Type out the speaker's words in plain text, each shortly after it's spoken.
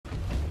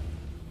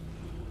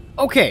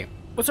Okay,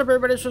 what's up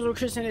everybody, it's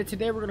Christian, and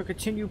today we're going to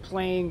continue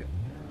playing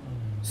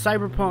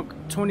Cyberpunk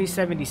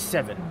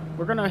 2077.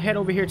 We're going to head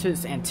over here to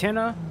this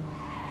antenna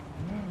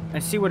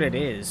and see what it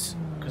is,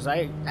 because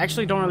I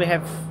actually don't really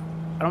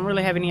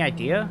have any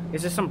idea.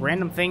 Is this some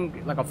random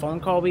thing, like a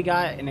phone call we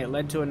got and it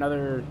led to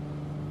another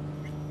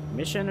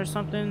mission or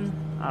something?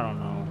 I don't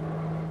know.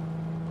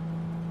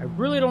 I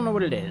really don't know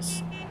what it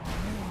is.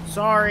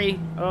 Sorry.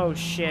 Oh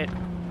shit.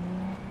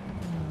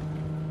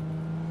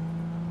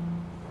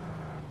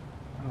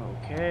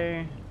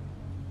 Okay.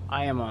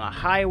 I am on a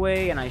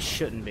highway and I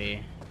shouldn't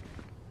be.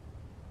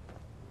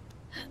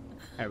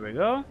 There we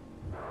go.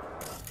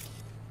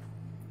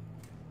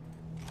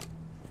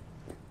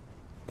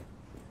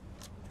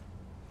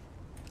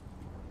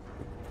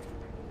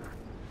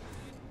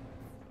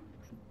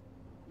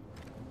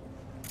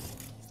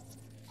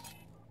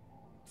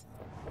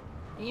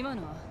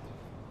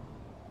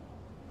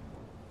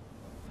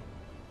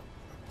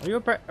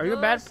 Are you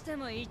bad?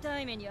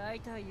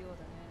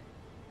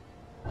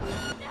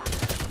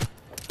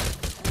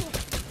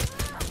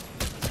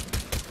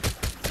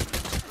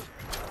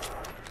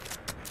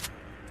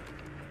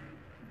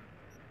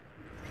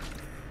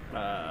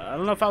 I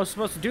don't know if I was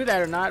supposed to do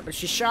that or not, but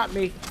she shot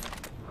me.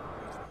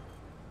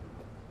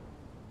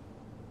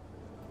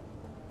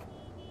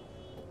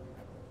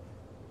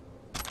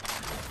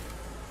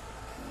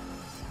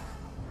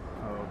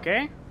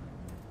 Okay.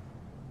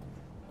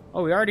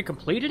 Oh, we already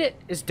completed it?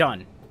 It's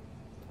done.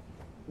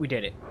 We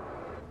did it.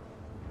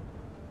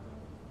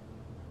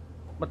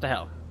 What the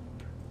hell?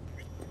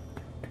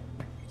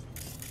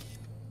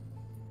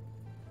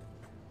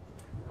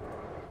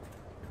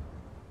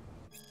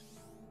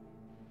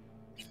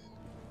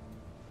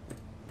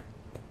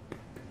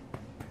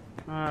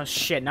 Oh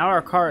shit, now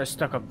our car is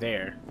stuck up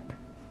there.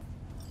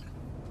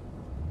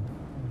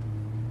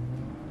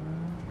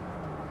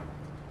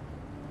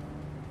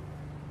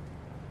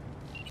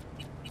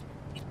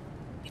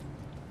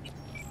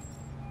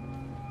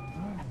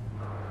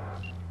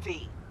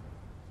 V.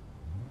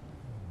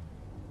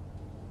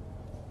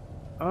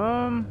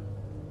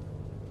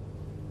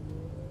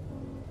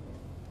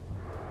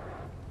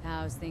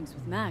 How's things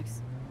with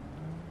Max?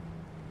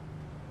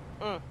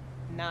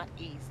 Not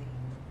easy.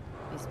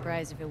 Be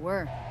surprised if it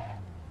were.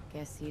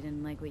 Guess he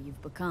didn't like what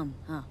you've become,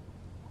 huh?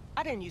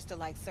 I didn't used to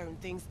like certain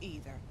things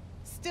either.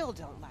 Still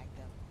don't like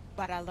them.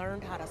 But I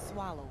learned how to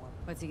swallow them.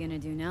 What's he gonna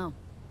do now?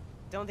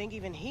 Don't think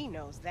even he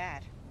knows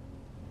that.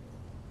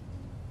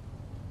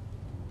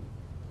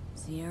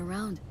 See you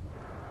around.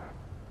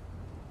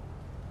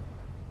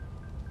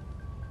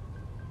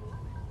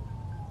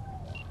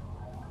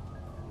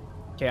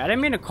 Okay, I didn't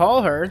mean to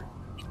call her.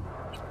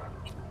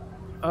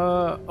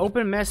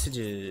 Open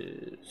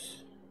messages.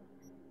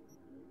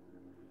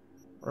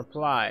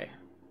 Reply.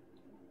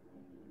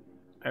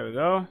 There we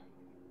go.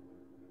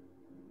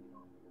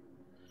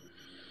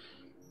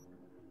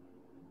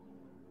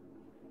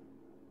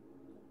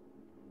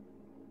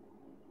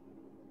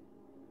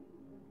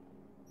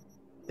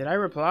 Did I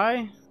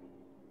reply?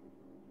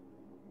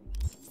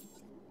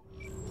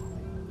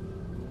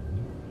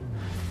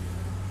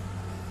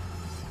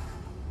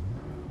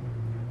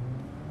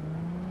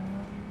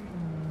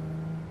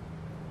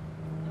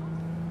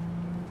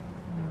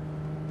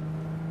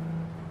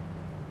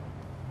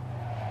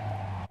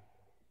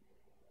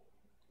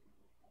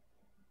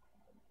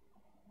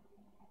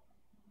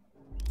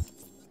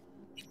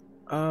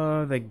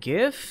 The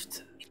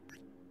gift?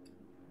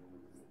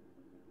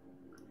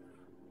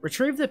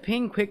 Retrieve the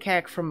ping quick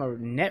hack from a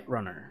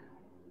netrunner.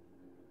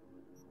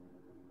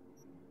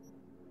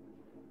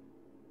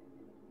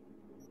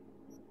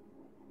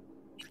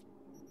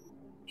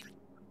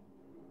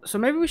 So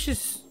maybe we should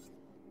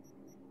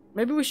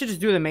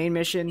just do the main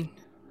mission.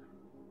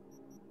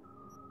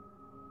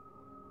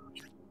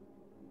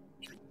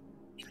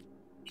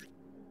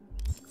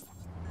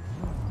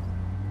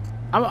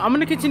 I'm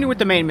gonna continue with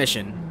the main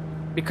mission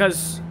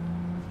because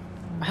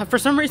for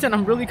some reason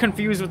I'm really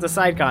confused with the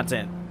side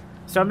content.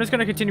 So I'm just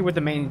gonna continue with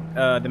the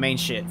main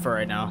shit for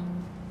right now.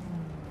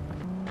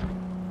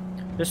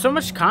 There's so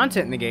much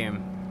content in the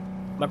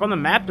game. Like on the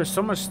map, there's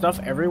so much stuff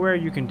everywhere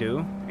you can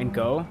do and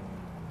go.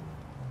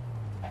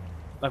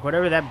 Like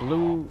whatever that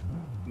blue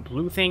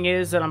thing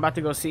is that I'm about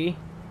to go see.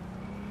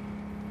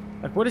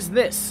 Like what is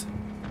this?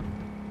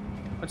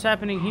 What's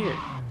happening here?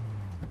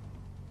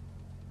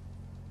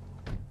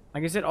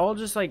 Like is it all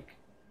just like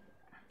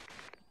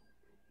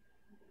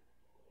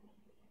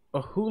a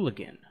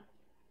hooligan?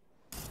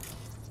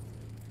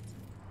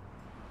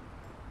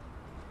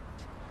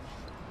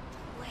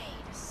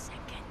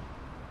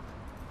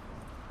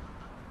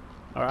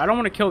 Alright, I don't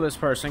want to kill this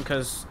person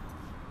because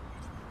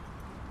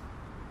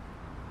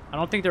I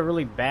don't think they're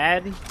really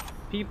bad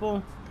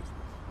people.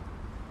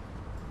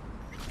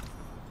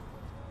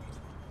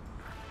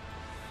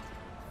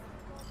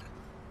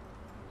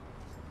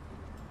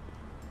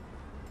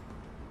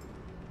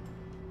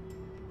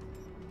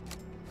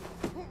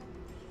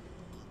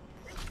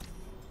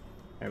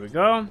 There we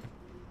go.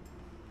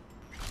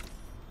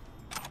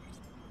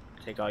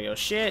 Take all your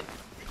shit.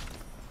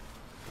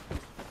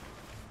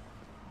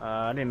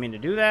 I didn't mean to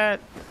do that.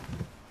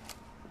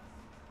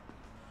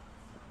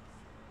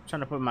 I'm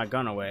trying to put my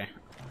gun away.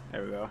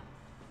 There we go.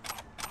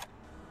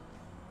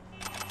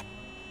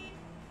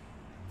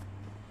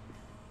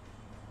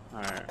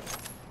 Alright.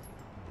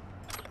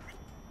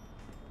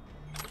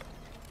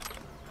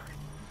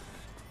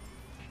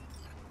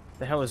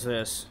 The hell is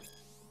this?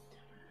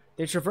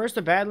 They traverse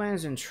the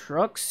Badlands in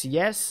trucks,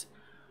 yes,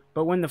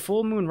 but when the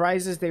full moon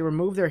rises, they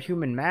remove their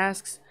human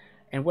masks.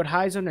 And what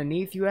hides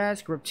underneath, you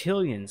ask?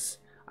 Reptilians.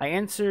 I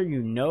answer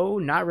you, no,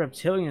 not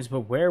reptilians,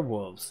 but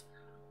werewolves.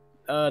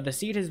 The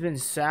seed has been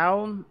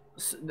sown.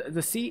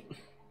 The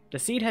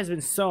seed has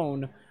been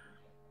sown.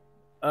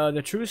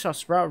 The truth shall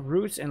sprout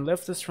roots and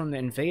lift us from the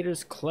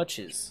invaders'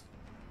 clutches.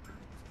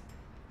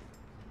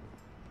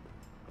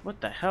 What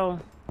the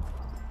hell?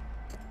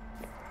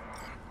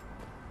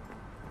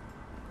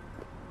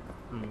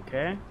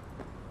 Okay.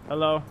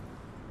 Hello.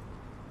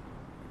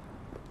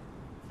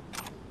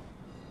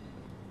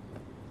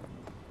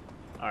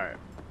 Alright.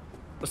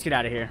 Let's get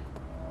out of here.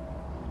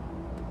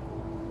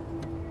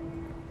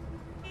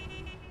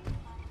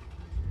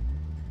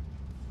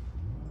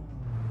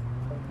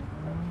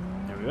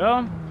 There we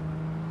go.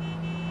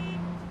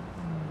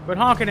 Quit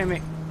honking at me.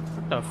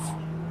 What the f...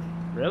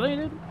 Really,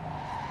 dude?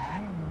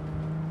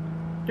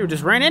 Dude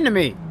just ran into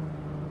me.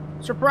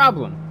 What's your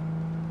problem?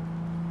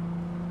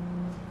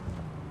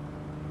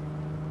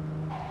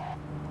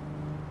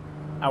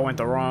 I went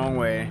the wrong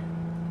way.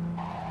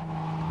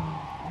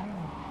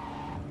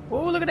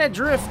 Oh, look at that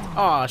drift.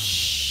 Aw,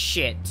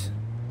 shit.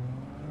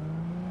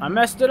 I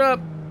messed it up.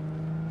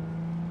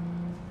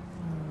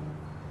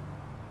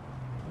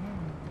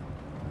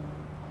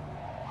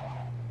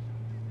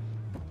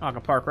 Oh, I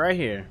can park right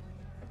here.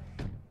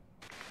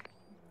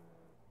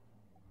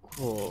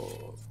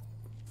 Cool.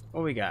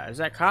 What we got? Is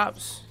that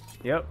cops?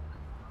 Yep.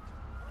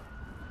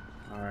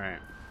 Alright.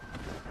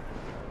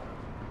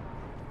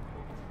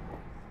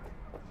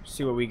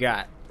 See what we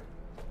got.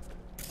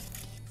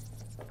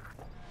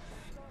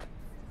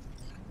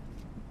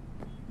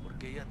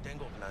 Porque ya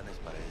tengo planes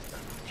para esta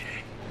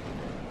noche.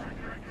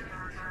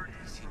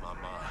 Sí,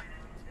 mamá.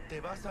 Te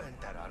vas a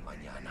enterar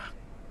mañana.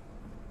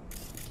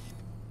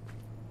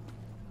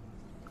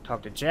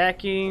 Talk to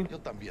Jackie. Yo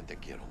también te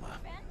quiero, ma.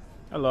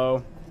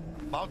 Hello.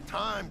 About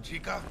time,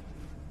 chica.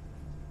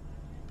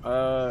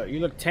 You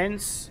look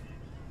tense,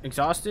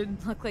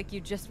 exhausted. Look like you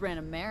just ran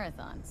a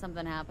marathon.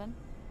 Something happened?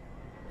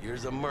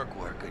 Years of merc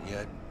work, and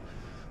yet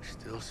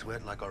still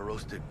sweat like a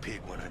roasted pig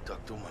when I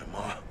talk to my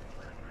mom.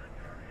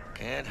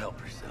 Can't help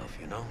herself,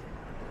 you know?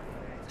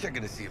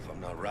 Checking to see if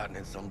I'm not rotting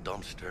in some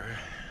dumpster,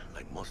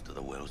 like most of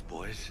the Wells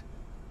boys.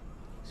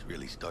 It's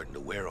really starting to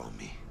wear on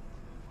me.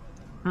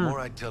 The more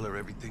I tell her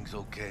everything's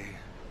okay,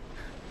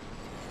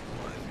 the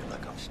more I feel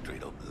like I'm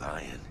straight up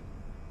lying.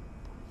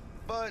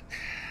 But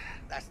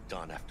that's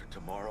done after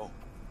tomorrow.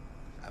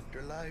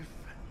 Afterlife,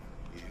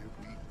 here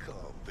we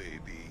come,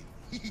 baby.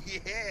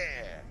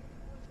 Yeah.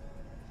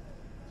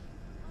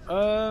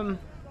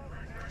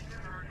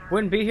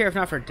 Wouldn't be here if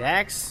not for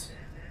Dax.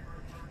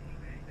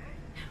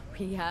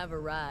 We have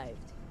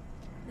arrived.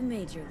 The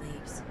major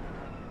leagues.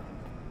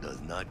 Does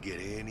not get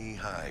any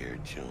higher,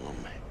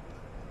 chum.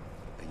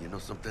 And you know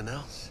something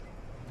else?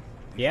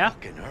 Yeah?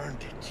 Fucking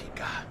earned it,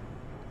 chica.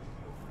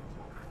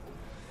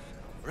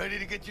 Ready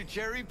to get your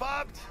cherry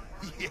popped?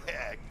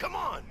 Yeah, come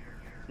on.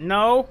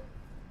 No.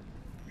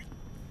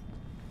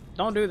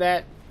 Don't do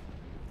that.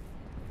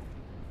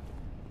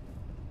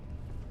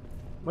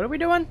 What are we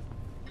doing?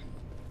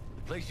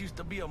 Place used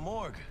to be a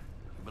morgue.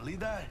 You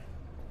believe that?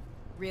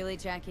 Really,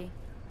 Jackie?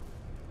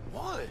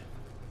 What?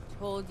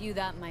 Told you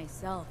that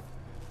myself.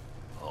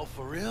 Oh,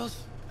 for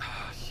reals?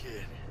 Ah,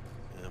 shit.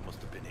 That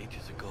must have been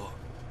ages ago.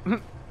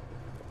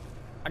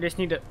 I just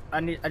need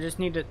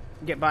to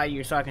get by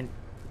you so I can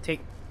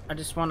take. I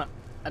just wanna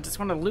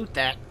loot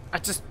that.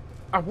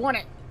 I want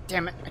it.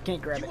 Damn it! I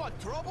can't grab it. You want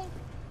trouble?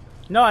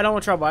 No, I don't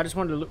want trouble. I just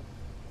wanted to loot.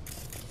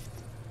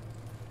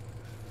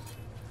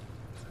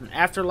 An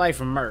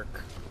afterlife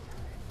merc.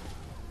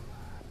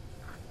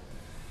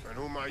 And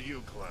who might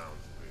you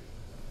clowns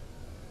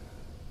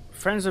be?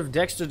 Friends of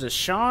Dexter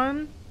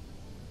Deshawn?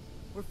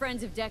 We're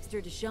friends of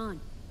Dexter Deshawn.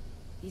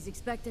 He's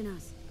expecting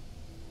us.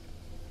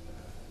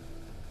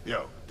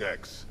 Yo,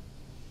 Dex.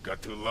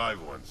 Got 2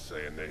 live ones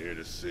saying they're here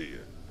to see you.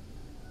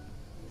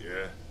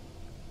 Yeah?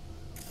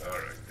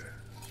 Alright then.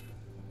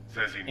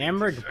 Says he needs a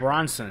Emmerich second.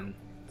 Bronson.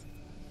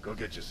 Go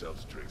get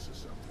yourselves drinks or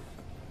something.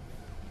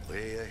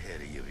 Way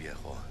ahead of you,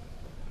 viejo.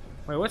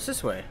 Wait, what's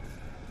this way?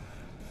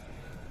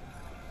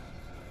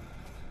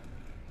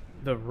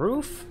 The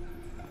roof?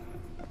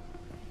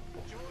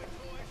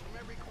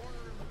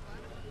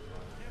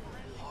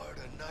 Hard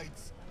of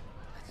nights.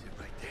 That's it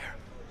right there.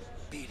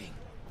 Beating.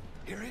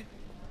 Hear it?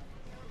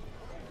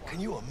 Can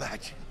you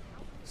imagine?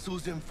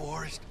 Susan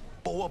Forrest,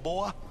 Boa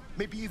Boa,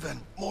 maybe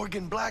even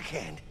Morgan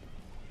Blackhand.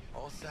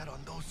 All sat on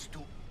those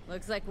stools.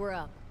 Looks like we're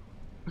up.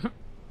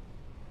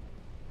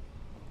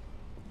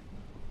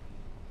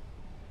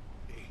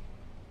 Hey,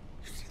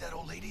 you see that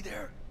old lady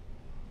there?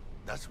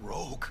 That's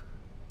Rogue.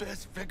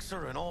 Best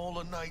fixer in all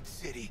of Night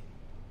City.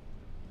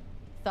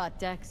 Thought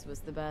Dex was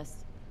the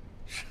best.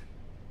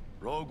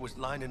 Rogue was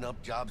lining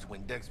up jobs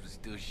when Dex was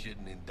still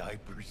shitting in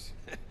diapers.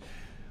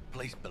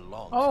 Place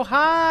belongs. Oh,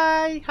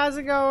 hi. How's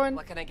it going?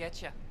 What can I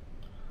get you?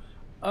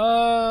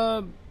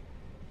 There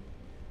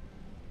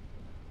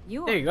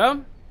you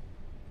go.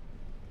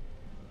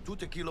 2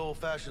 tequila old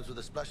fashions with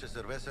a splash of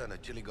cerveza and a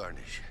chili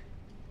garnish.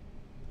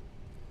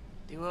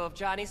 Duo of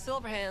Johnny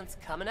Silverhands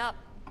coming up.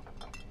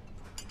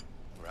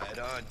 Right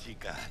on,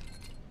 chica.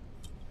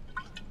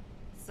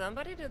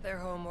 Somebody did their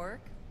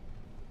homework.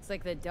 It's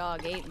like the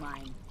dog ate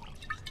mine.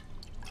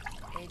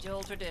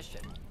 Age-old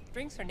tradition.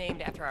 Drinks are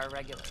named after our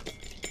regulars.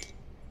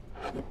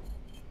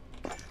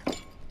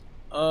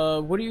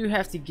 What do you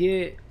have to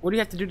get? What do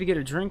you have to do to get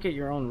a drink at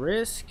your own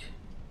risk?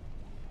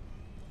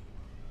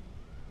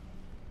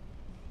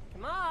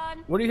 Come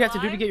on. What do you have to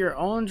do to get your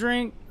own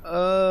drink?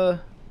 I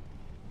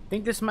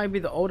think this might be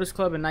the oldest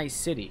club in Night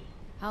City.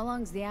 How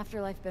long's the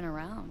afterlife been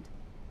around?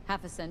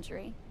 Half a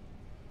century?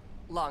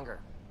 Longer.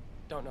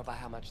 Don't know by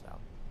how much, though.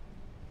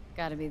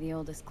 Gotta be the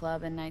oldest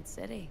club in Night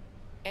City.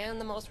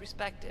 And the most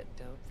respected.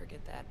 Don't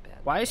forget that, Ben.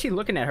 Why is she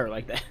looking at her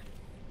like that?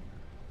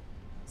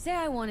 Say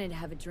I wanted to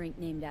have a drink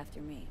named after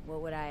me.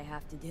 What would I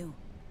have to do?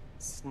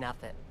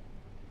 Snuff it.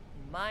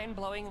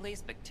 Mind-blowingly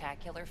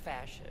spectacular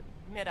fashion.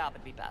 Mid-op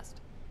would be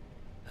best.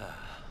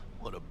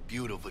 What a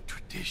beautiful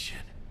tradition.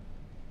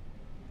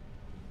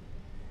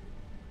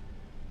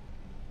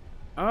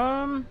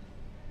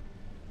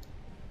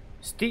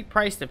 Steep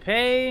price to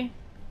pay.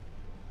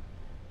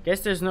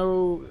 Guess there's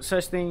no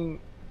such thing.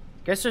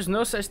 Guess there's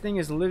no such thing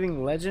as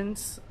living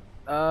legends.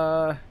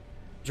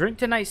 Drink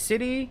to Night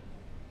City.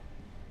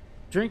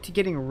 Drink to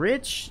getting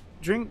rich.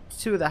 Drink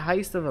to the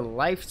heist of a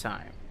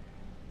lifetime.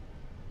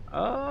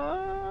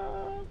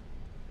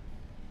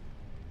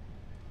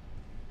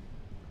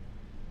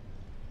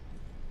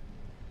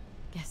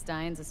 Guess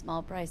dying's a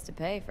small price to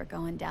pay for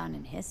going down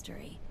in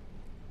history.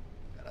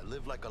 Gotta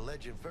live like a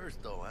legend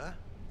first, though, huh?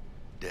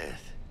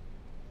 Death.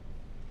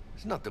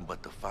 It's nothing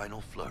but the final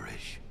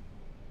flourish.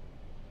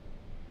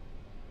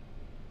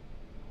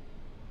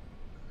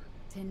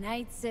 To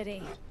Night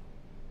City.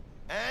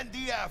 And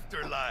the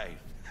afterlife.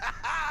 Ha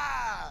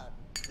ha!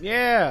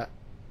 Yeah.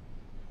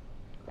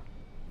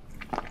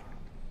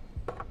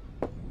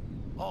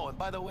 Oh, and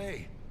by the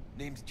way,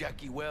 name's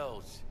Jackie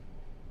Wells.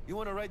 You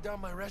want to write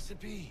down my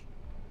recipe?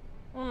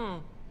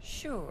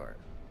 Sure.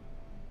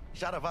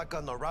 Shot of vodka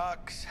on the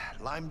rocks,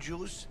 lime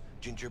juice,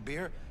 ginger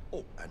beer.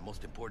 Oh, and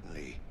most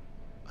importantly,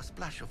 a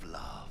splash of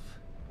love.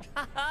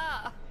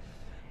 Haha!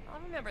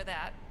 I'll remember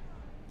that.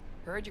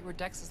 Heard you were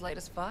Dex's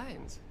latest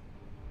finds.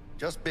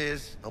 Just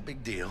biz, no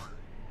big deal.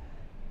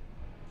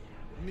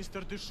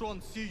 Mr.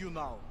 Dishon, see you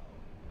now.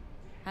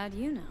 How do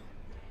you know?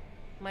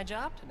 My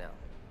job to know.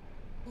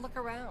 Look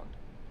around.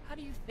 How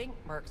do you think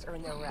mercs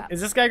earn their reps?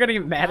 Is this guy gonna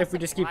get mad if we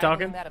just keep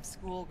talking? That of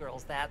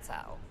schoolgirls, that's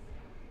how.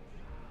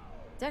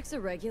 Dex a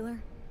regular?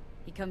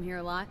 He come here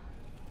a lot?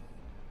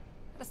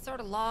 Had a sort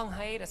of long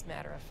hiatus,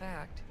 matter of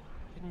fact.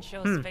 Didn't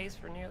show his face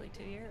for nearly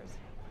 2 years.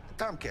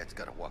 The Tomcat's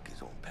gotta walk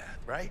his own path,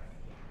 right?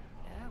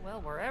 Yeah,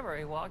 well, wherever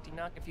he walked, he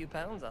knocked a few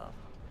pounds off.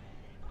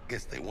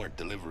 Guess they weren't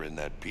delivering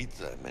that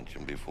pizza I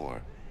mentioned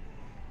before.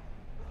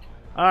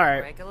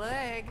 Alright. Break a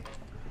leg.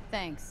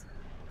 Thanks.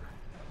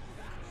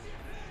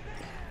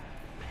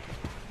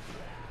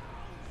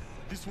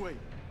 This way.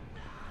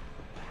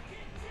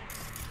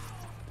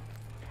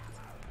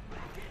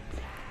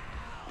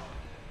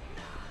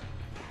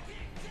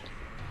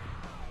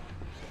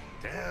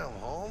 Damn,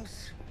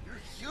 Holmes. You're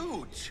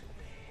huge.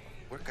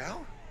 Work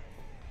out?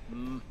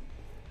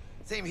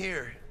 Same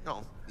here.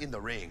 No, in the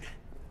ring.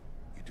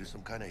 You do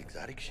some kind of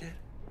exotic shit?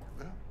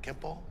 Huh?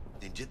 Kempo?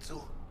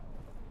 Ninjutsu?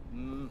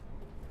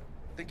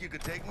 Think you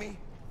could take me?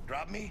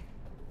 Drop me?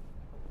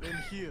 Then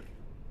here.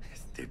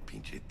 Este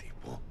pinche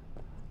tipo.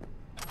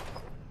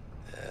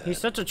 He's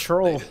such a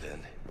troll. Later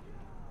then.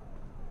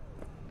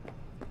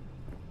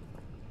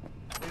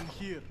 Then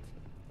here.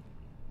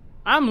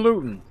 I'm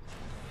looting.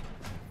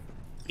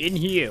 In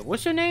here.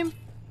 What's your name?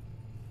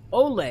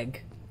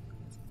 Oleg.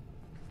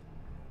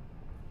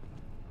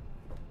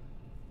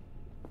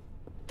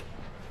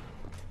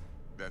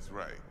 That's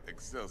right,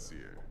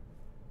 Excelsior.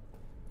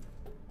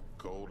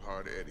 Cold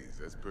hard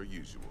eddies, as per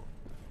usual.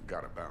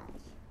 Gotta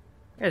bounce.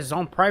 He has his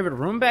own private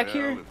room back Well,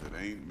 here? if it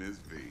ain't Miss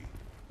V.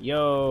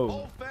 Yo.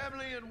 Whole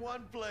family in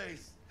one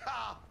place.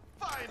 Ha!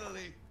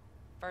 Finally!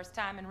 First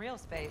time in real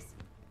space.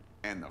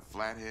 And the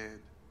flathead?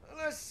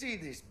 Let's see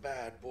this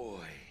bad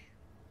boy.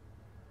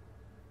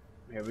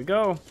 Here we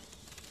go.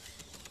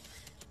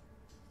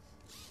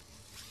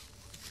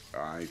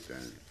 Alright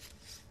then.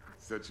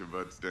 Set your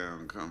butts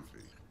down comfy.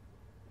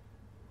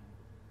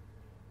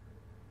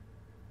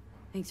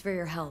 Thanks for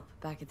your help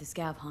back at the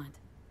scav hunt.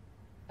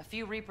 A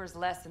few Reapers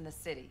less in the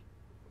city.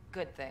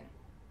 Good thing.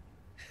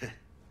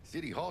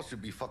 City Hall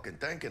should be fucking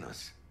thanking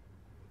us.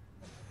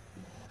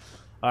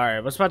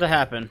 Alright, what's about to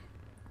happen?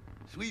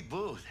 Sweet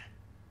booth.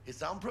 It's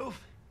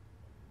soundproof?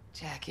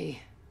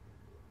 Jackie.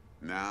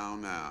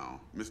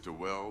 Now, Mr.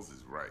 Wells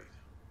is right.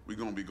 We're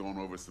gonna be going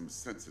over some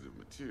sensitive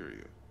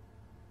material.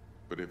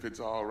 But if it's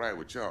all right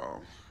with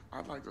y'all,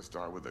 I'd like to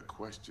start with a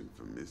question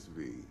for Miss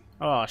V.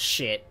 Oh,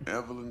 shit.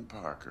 Evelyn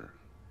Parker,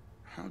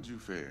 how'd you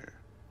fare?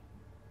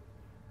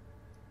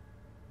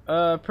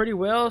 Pretty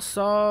well.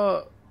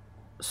 Saw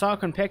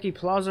Konpeki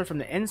Plaza from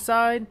the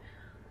inside.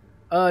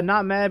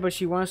 Not mad, but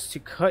she wants to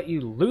cut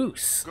you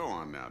loose. Go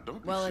on now,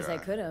 don't be Well, shy. as I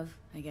could have,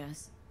 I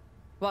guess.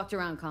 Walked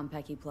around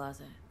Konpeki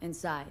Plaza,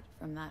 inside,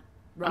 from that...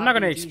 I'm not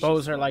gonna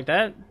expose her like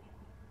that.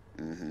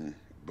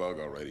 Bug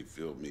already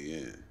filled me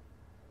in.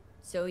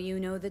 So you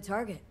know the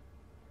target.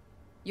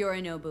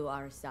 Yorinobu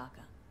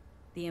Arasaka,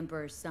 the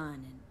Emperor's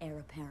son and heir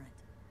apparent.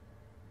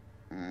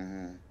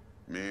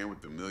 Man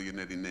with the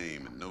millionaire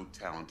name and no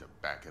talent to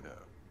back it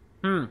up.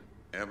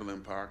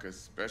 Evelyn Parker's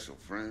special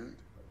friend?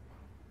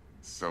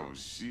 So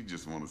she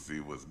just want to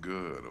see what's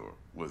good, or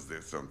was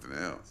there something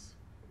else?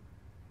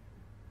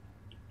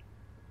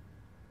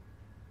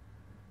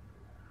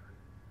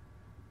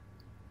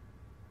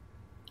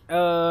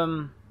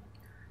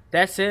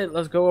 That's it.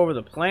 Let's go over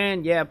the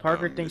plan. Yeah,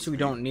 Parker thinks we Miss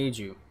don't need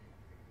you.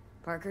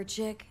 Parker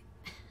chick?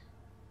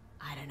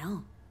 I don't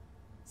know.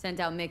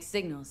 Sent out mixed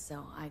signals,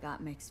 so I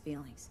got mixed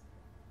feelings.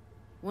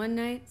 One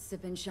night,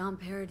 sipping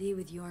Champagne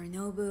with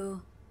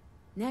Yorinobu.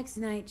 Next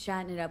night,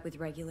 chatting it up with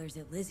regulars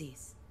at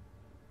Lizzie's.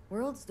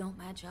 Worlds don't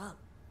match up.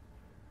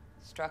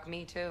 Struck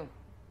me too.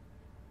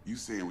 You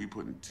saying we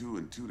putting 2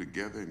 and 2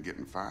 together and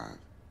getting 5?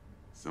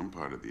 Some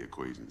part of the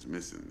equation's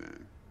missing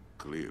then,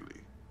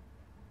 clearly.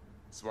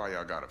 That's why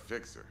y'all gotta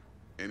fix her.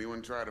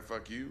 Anyone try to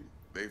fuck you,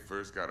 they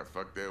first gotta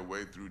fuck their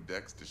way through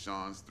Dex to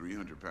Sean's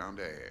 300-pound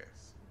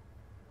ass.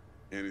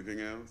 Anything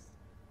else?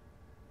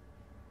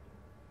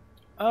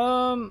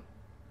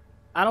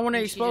 I don't want to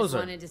She expose just her.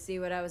 wanted to see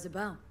what I was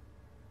about.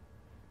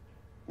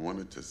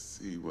 Wanted to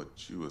see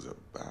what you was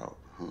about,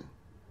 huh?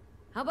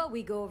 How about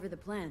we go over the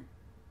plan?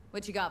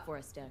 What you got for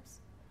us,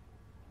 Dex?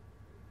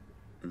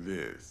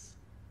 This.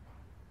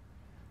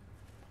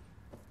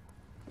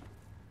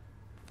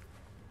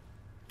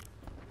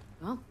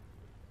 Well,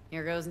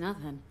 here goes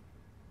nothing.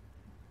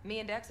 Me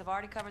and Dex have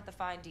already covered the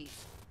fine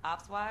details.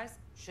 Ops-wise,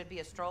 should be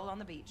a stroll on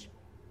the beach.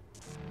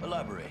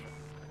 Elaborate.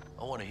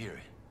 I want to hear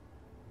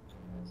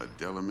it. A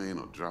Delamain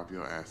will drop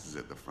your asses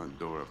at the front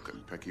door of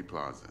Konpeki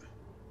Plaza.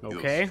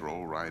 Okay. You'll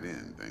stroll right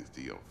in thanks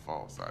to your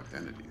false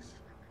identities.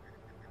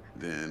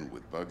 Then,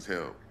 with Bug's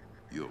help,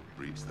 you'll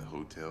breach the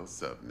hotel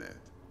subnet.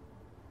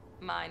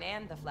 Mine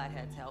and the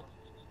Flathead's help.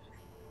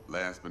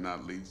 Last but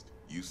not least,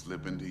 you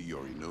slip into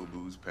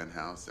Yorinobu's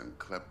penthouse and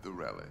clep the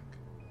relic.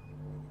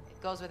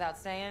 It goes without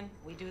saying,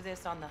 we do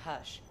this on the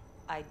hush.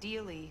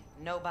 Ideally,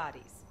 no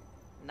bodies.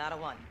 Not a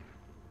one.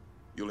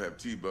 You'll have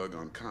T-Bug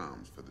on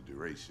comms for the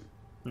duration.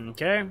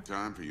 Okay.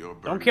 Time for your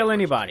Don't burning kill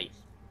anybody.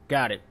 questions.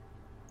 Got it.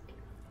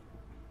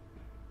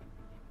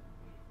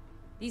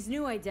 These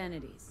new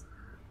identities.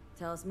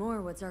 Tell us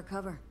more, what's our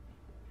cover?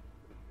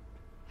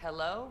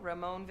 Hello,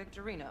 Ramon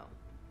Victorino.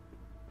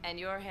 And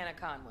you're Hannah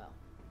Conwell.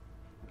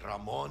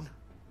 Ramon?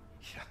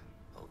 Yeah,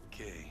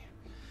 okay.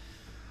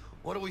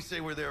 What do we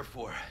say we're there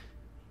for?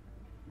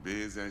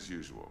 Biz as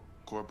usual.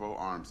 Corpo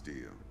arms deal.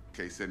 In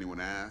case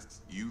anyone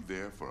asks, you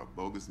there for a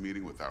bogus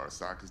meeting with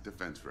Arasaka's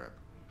defense rep,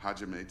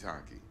 Hajime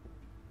Taki.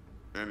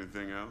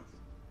 Anything else?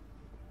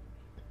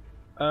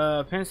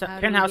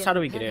 Penthouse, how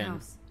do we get in?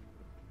 Penthouse?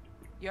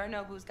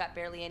 Yorinobu's got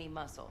barely any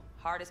muscle.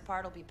 Hardest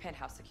part will be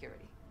penthouse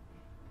security.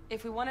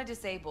 If we want to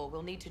disable,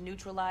 we'll need to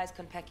neutralize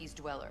Konpeki's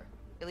dweller.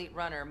 Elite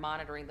runner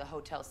monitoring the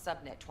hotel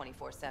subnet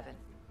 24/7.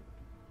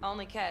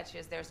 Only catch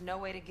is there's no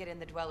way to get in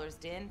the dweller's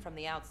den from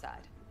the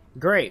outside.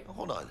 Great.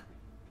 Hold on.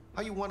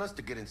 How you want us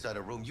to get inside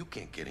a room you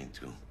can't get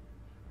into?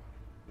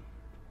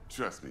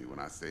 Trust me when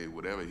I say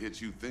whatever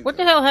hit you think What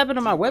the of, hell happened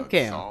to my T-Bug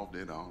webcam? solved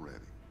it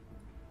already.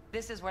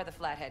 This is where the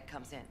Flathead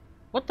comes in.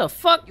 What the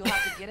fuck? You'll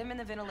have to get him in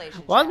the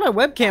ventilation Why is my shaft,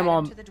 webcam guide him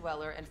on? to the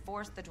dweller and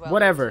force the dweller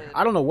Whatever. to...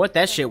 I don't know what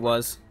that shit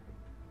was.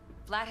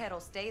 Flathead will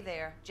stay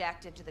there,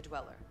 jacked into the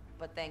dweller.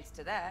 But thanks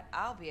to that,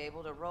 I'll be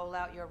able to roll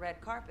out your red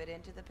carpet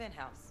into the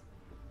penthouse.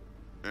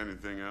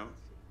 Anything else?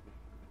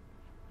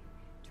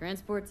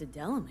 Transport to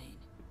Delamain.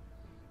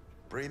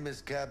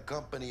 Primus Cab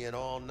Company in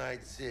All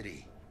Night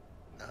City.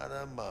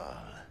 Nada mal.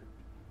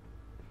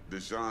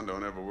 Deshaun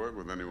don't ever work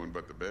with anyone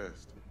but the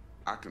best.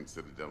 I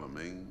consider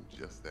Delamain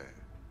just that.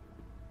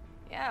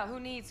 Yeah, who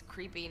needs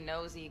creepy,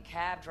 nosy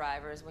cab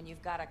drivers when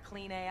you've got a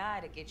clean AI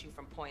to get you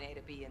from point A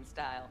to B in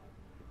style?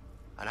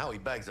 And how he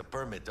bags a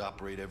permit to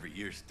operate every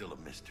year is still a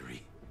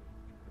mystery.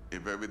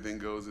 If everything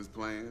goes as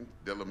planned,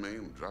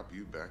 Delamain will drop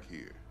you back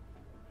here.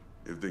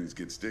 If things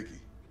get sticky,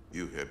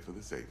 you head for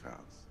the safe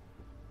house.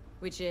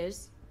 Which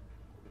is?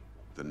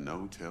 The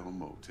no-tell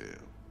motel.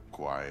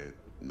 Quiet,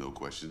 no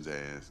questions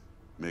asked.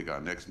 Make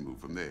our next move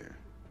from there.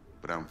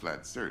 But I'm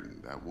flat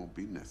certain that won't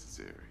be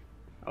necessary.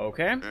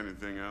 Okay.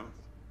 Anything else?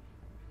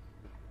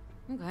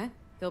 Okay.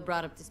 Feel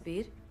brought up to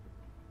speed?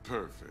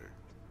 Perfect.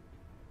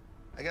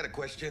 I got a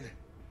question.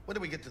 When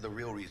do we get to the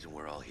real reason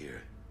we're all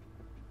here?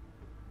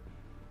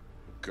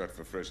 Cut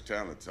for fresh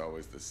talent's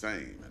always the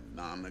same and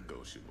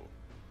non-negotiable.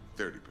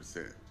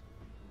 30%.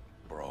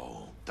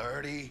 Bro,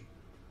 30?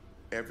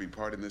 Every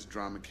part in this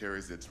drama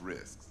carries its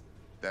risks.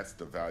 That's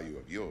the value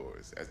of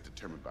yours, as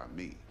determined by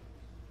me.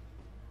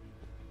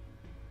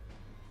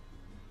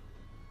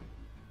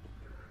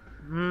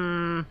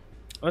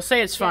 Let's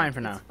say it's fine Jack,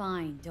 for now. It's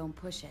fine. Don't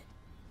push it.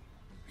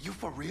 You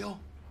for real?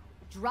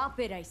 Drop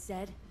it, I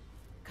said.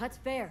 Cut's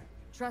fair.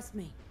 Trust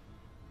me.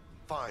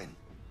 Fine.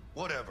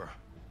 Whatever.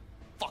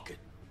 Fuck it.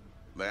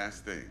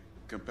 Last thing,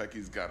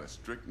 Konpeki's got a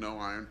strict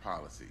no-iron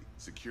policy.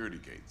 Security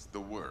gates, the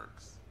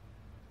works.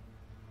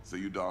 So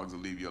you dogs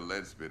will leave your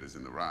lead spitters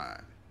in the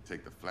ride.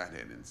 Take the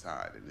flathead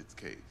inside in its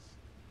case.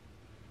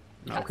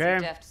 Got Okay.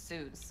 some deft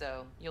suits,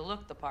 so you'll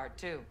look the part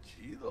too.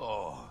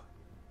 Chido.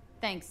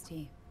 Thanks,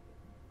 T.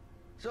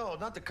 So,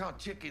 not to count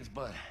chickens,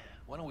 but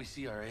why don't we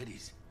see our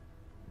Eddies?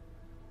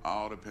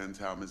 All depends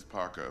how Miss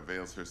Parker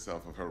avails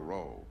herself of her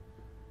role.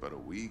 But a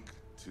week,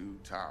 2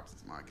 tops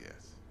is my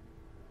guess.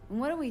 And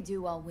what do we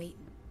do while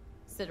waiting?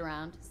 Sit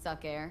around,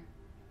 suck air?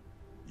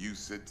 You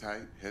sit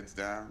tight, heads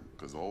down,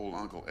 because old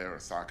Uncle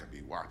Arasaka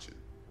be watching.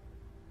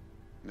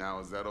 Now,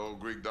 as that old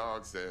Greek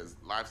dog says,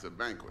 life's a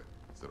banquet,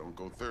 so don't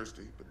go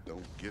thirsty, but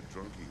don't get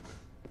drunk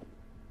either.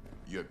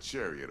 Your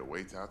chariot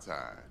awaits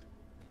outside.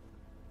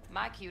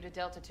 My cue to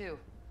Delta 2.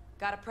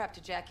 Gotta prep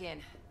to jack in.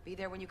 Be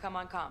there when you come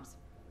on comms.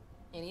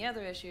 Any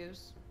other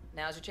issues?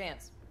 Now's your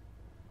chance.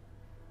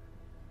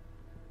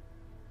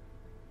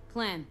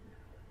 Plan.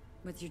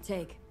 What's your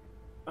take?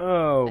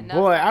 Oh Enough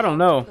boy, for I don't you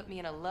know. to put me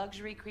in a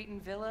luxury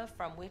Cretan villa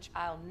from which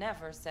I'll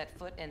never set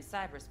foot in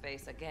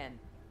cyberspace again.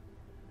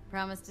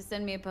 Promise to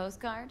send me a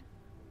postcard?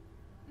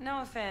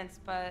 No offense,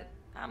 but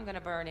I'm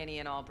gonna burn any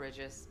and all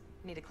bridges.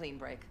 Need a clean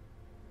break.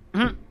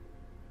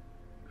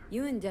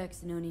 You and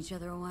Dex known each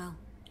other a while.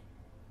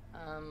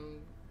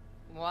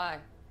 Why?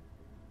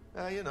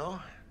 You know,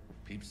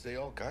 peeps say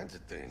all kinds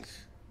of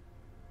things.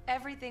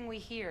 Everything we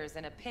hear is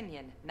an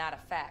opinion, not a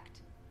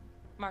fact.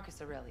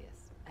 Marcus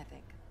Aurelius, I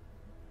think.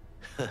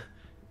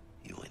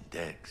 You and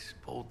Dex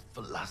both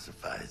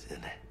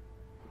philosophizing.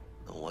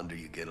 No wonder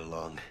you get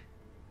along.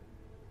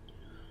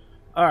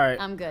 All right.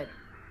 I'm good.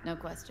 No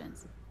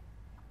questions.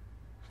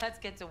 Let's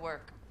get to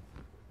work.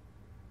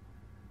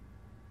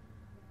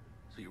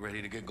 So you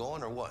ready to get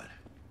going or what?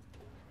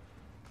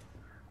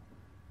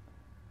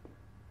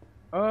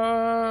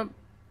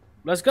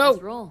 Let's go.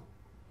 Let's roll.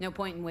 No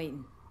point in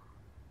waiting.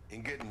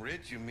 In getting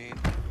rich, you mean?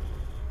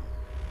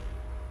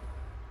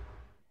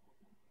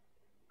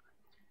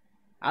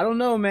 I don't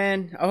know,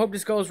 man. I hope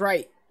this goes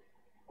right.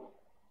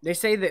 They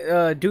say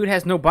that dude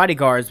has no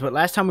bodyguards, but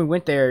last time we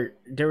went there,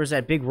 there was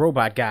that big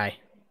robot guy.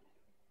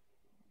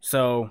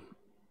 So,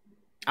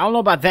 I don't know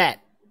about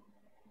that.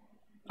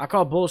 I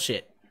call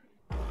bullshit.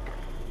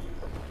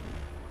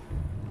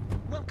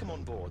 Welcome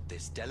on board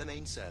this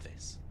Delamain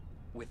service.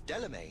 With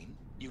Delamain,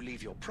 you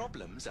leave your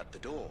problems at the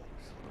door.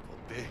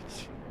 Oh,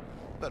 bitch.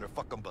 Better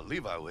fucking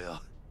believe I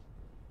will.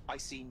 I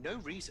see no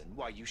reason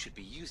why you should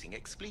be using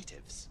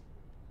expletives.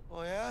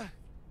 Oh, yeah?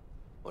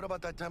 What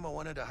about that time I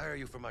wanted to hire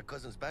you for my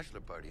cousin's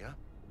bachelor party, huh?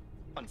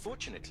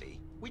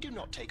 Unfortunately, we do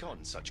not take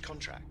on such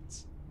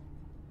contracts.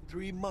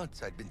 3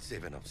 months I'd been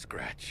saving up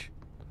scratch.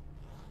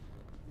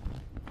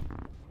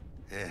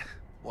 Yeah,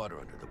 water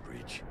under the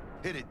bridge.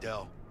 Hit it,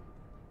 Del.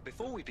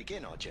 Before we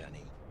begin our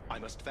journey, I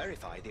must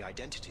verify the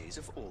identities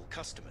of all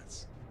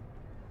customers.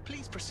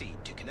 Please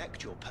proceed to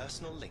connect your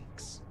personal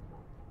links.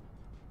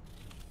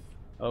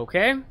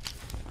 Okay.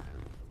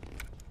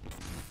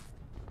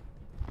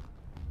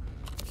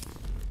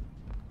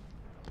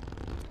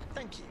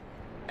 Thank you.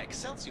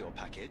 Excelsior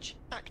package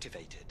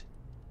activated.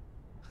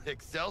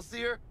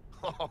 Excelsior?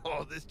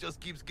 Oh, this just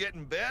keeps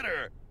getting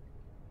better.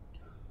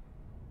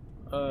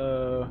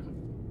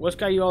 What's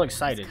got you all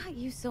excited? What's got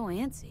you so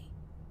antsy?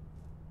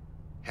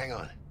 Hang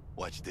on.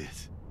 Watch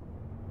this.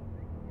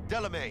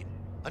 Delamain,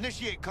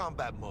 initiate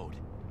combat mode.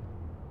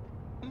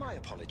 My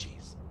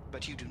apologies,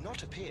 but you do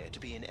not appear to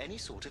be in any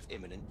sort of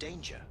imminent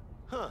danger.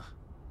 Huh.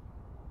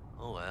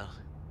 Oh well.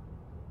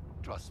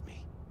 Trust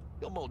me.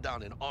 You'll mow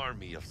down an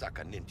army of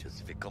Saka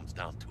ninjas if it comes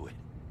down to it.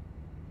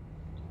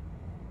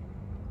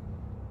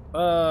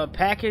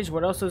 Package,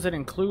 what else does it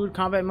include?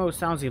 Combat mode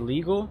sounds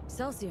illegal.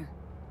 Excelsior.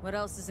 What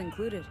else is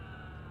included?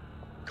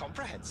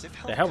 Comprehensive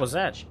health The hell was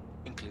that? coverage,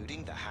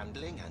 including the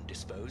handling and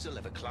disposal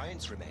of a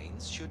client's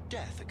remains should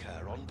death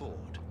occur on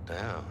board.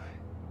 Damn.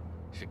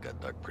 Shit got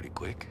dark pretty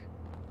quick.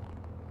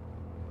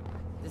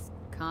 Is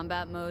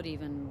combat mode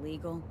even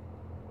legal?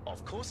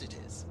 Of course it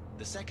is.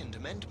 The Second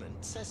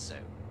Amendment says so.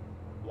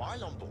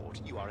 While on board,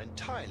 you are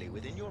entirely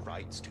within your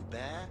rights to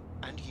bear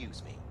and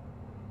use me.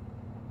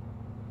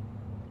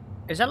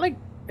 Is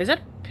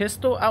that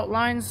pistol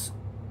outlines?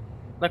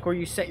 Like where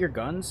you set your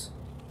guns?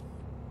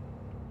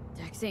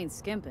 Dex ain't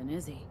skimping,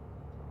 is he?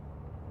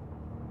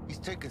 He's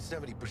taken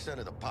 70%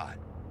 of the pot.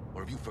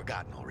 Or have you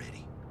forgotten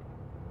already?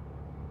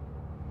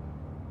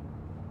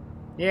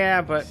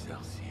 Yeah, but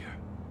Excelsior.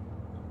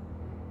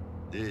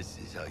 This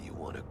is how you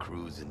want to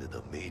cruise into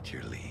the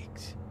major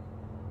leagues.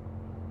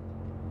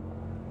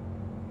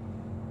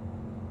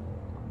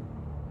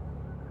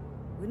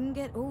 Wouldn't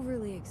get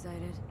overly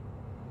excited.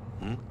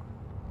 Hmm?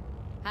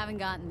 Haven't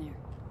gotten there.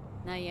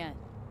 Not yet.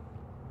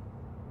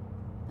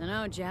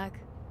 Dunno, Jack.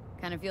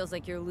 Kinda feels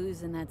like you're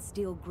losing that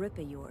steel grip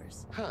of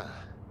yours. Huh.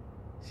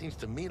 Seems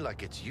to me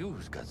like it's you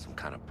who's got some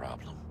kind of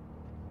problem.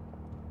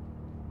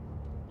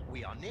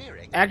 We are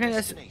nearing Acting our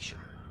as- destination.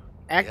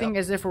 Acting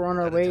as if we're on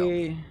our Gotta tell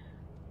way.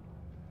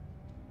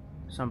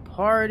 Some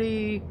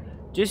party.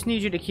 Just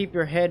need you to keep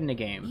your head in the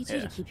game. Need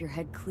you to keep your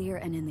head clear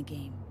and in the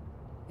game.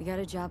 We got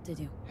a job to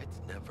do. It's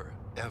never,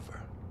 ever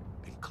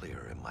been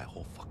clearer in my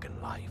whole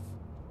fucking life.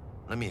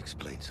 Let me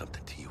explain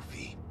something to you,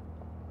 V.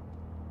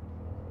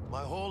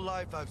 My whole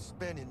life I've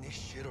spent in this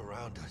shit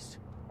around us.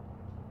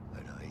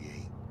 And I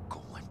ain't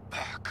going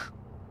back.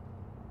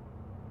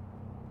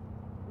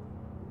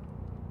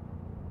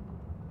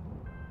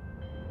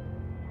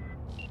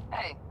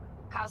 Hey,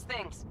 how's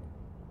things?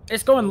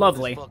 It's going Who is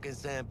lovely. this fucking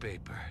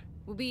sandpaper.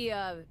 We'll be,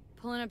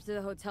 pulling up to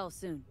the hotel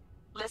soon.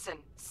 Listen,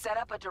 set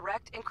up a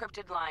direct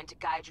encrypted line to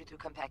guide you through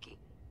Konpeki.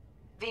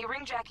 V,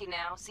 ring Jackie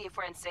now, see if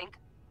we're in sync.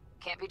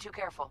 Can't be too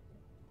careful.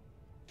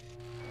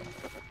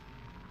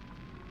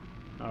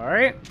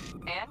 Alright.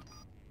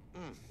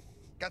 And?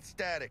 Got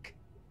static.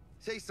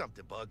 Say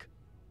something, Bug.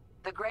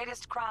 The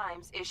greatest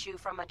crimes issue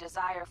from a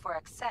desire for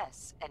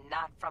excess and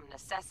not from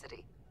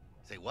necessity.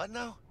 Say what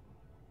now?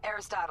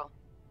 Aristotle.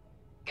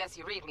 Guess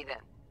you read me then.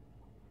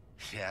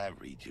 Yeah, I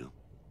read you.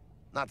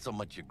 Not so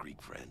much your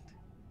Greek friend,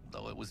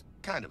 though it was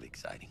kind of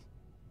exciting.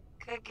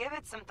 Could give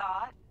it some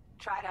thought.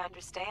 Try to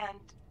understand.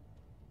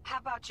 How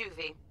about you,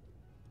 V?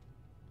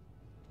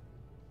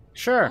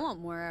 Sure. I want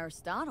more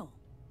Aristotle.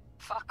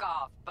 Fuck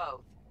off,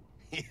 both.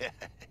 Yeah.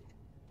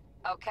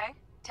 Okay,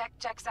 tech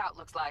checks out,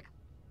 looks like.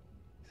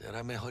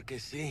 Será mejor que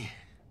sí.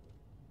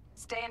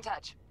 Stay in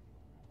touch.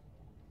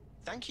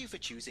 Thank you for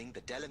choosing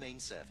the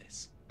Delamain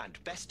service,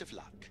 and best of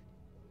luck.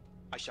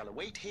 I shall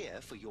await here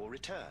for your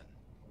return.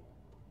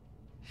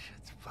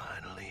 Shit's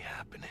finally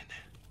happening.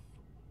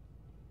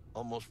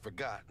 Almost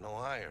forgot, no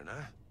iron,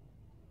 huh?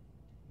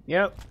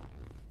 Yep.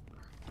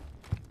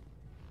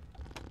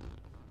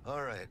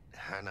 All right,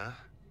 Hannah.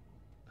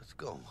 Let's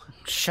go.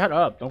 Shut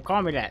up. Don't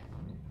call me that.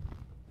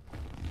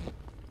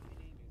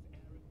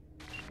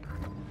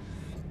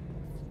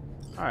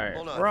 Alright,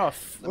 Hold on. we're all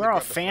Let me we're all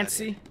grab the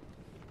fancy.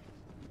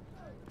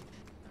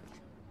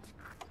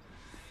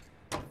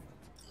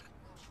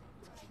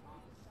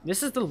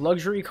 This is the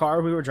luxury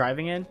car we were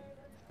driving in.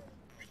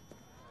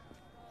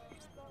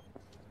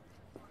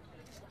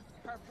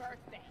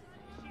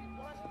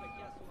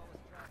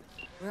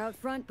 We're out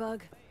front,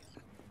 Bug.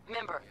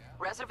 Member,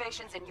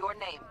 reservations in your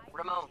name,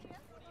 Ramon.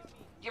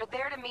 You're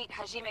there to meet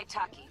Hajime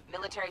Taki,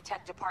 military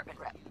tech department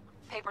rep.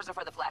 Papers are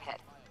for the flathead.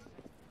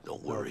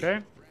 Don't worry. Okay.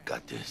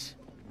 Got this.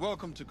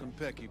 Welcome to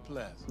Konpeki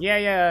Plaza.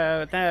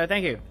 Yeah,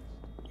 thank you.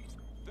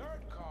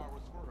 Third car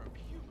was for a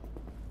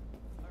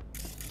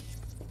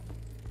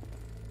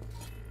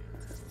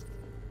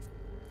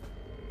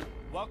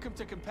Welcome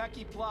to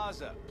Konpeki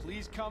Plaza.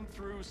 Please come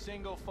through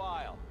single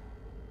file.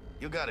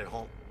 You got it,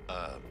 home.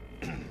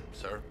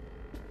 Sir.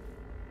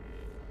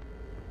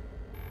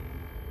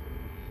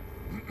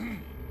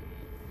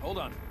 Hold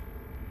on.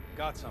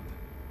 Got something.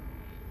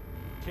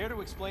 Care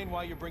to explain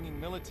why you're bringing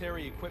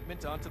military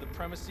equipment onto the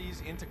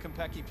premises into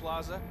Konpeki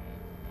Plaza?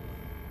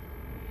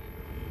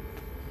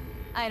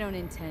 I don't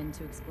intend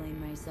to explain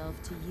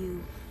myself to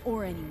you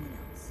or anyone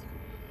else.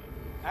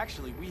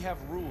 Actually, we have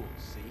rules,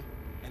 see?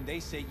 And they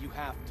say you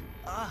have to.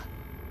 Ah,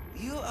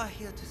 you are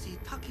here to see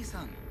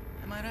Taki-san,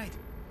 am I right?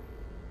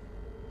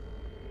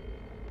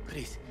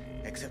 Please,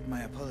 accept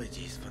my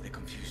apologies for the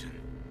confusion.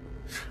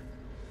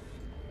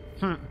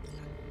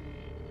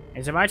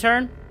 Is it my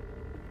turn?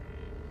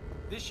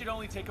 This should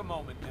only take a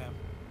moment, ma'am.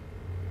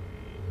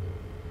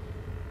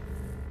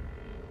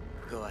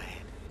 Go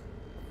ahead.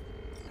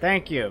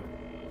 Thank you.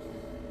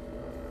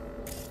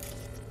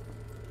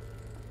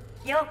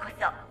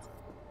 Yokoso.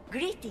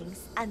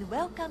 Greetings and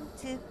welcome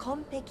to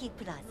Konpeki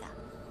Plaza.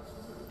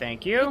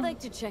 Thank I'd you. like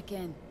to check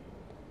in.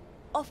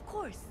 Of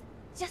course.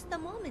 Just a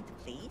moment,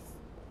 please.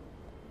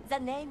 The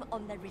name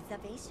on the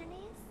reservation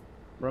is?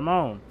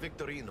 Ramon.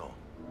 Victorino.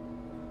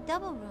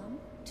 Double room,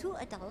 2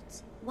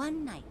 adults,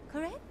 1 night,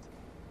 correct?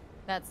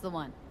 That's the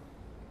one.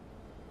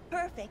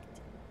 Perfect.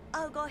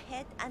 I'll go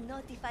ahead and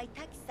notify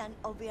Taki-san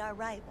of your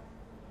arrival.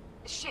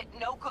 Shit,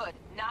 no good.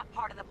 Not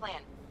part of the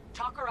plan.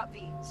 Talk her up,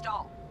 V.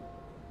 Stall.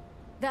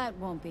 That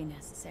won't be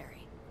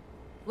necessary.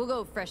 We'll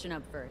go freshen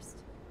up first.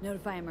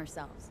 Notify him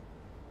ourselves.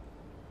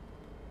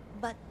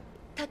 But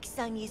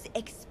Taki-san is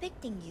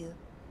expecting you,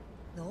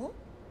 no?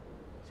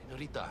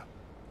 Senorita,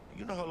 do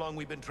you know how long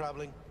we've been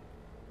traveling?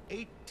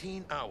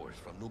 18 hours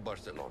from New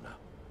Barcelona.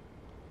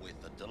 With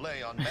a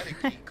delay on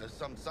Medikey because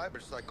some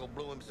cyber psycho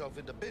blew himself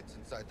into bits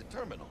inside the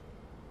terminal.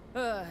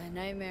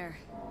 Nightmare.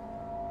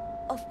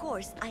 Of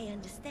course, I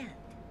understand.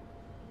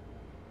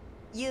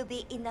 You'll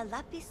be in the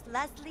Lapis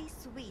Lazuli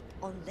suite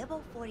on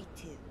level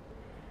 42.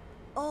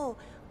 Oh,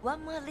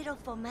 one more little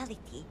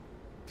formality.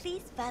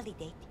 Please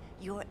validate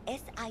your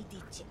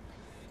SID chip.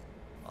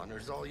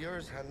 Honor's all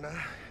yours, Hannah.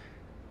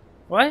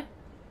 What?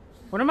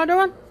 What am I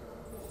doing?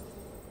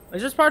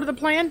 Is this part of the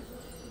plan?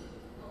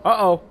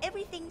 Uh-oh.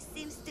 Everything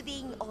seems to be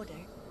in order.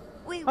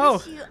 We Oh.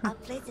 wish you a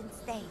pleasant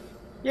stay.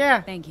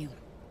 Yeah. Thank you.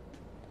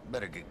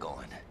 Better get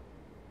going.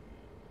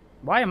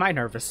 Why am I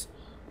nervous?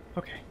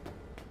 Okay.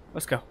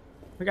 Let's go.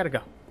 We gotta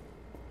go.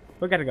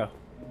 We gotta go.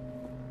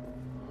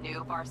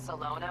 New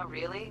Barcelona,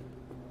 really?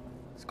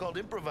 It's called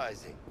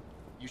improvising.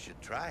 You should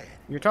try it.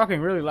 You're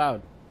talking really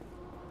loud.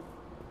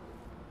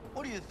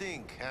 What do you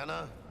think,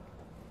 Hannah?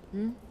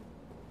 Hmm?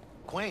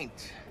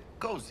 Quaint,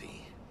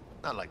 cozy.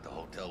 Not like the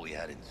hotel we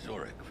had in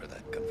Zurich for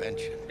that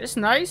convention. It's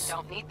nice.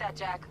 Don't need that,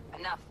 Jack.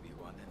 Enough.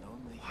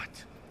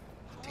 What?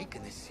 I'm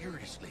taking this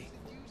seriously.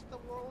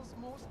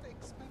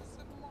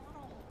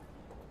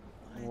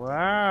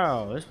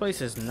 Wow, this place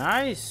is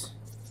nice.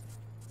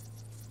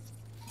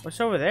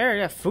 What's over there?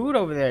 Yeah, food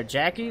over there,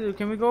 Jackie.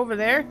 Can we go over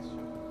there?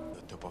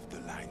 The top of the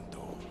line,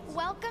 though.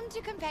 Welcome to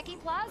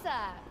Konpeki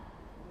Plaza.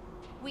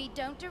 We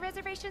don't do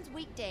reservations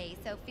weekdays,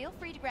 so feel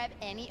free to grab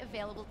any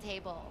available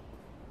table.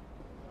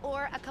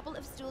 Or a couple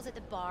of stools at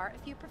the bar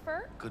if you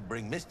prefer. Could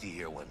bring Misty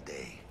here one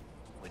day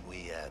when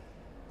we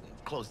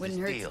close Wouldn't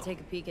this hurt deal. to take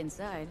a peek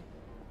inside.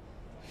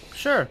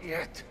 Sure.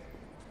 Yet.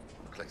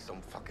 Look like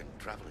some fucking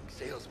traveling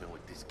salesman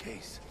with this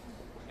case.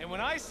 And when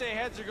I say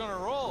heads are gonna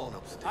roll, Going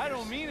upstairs. I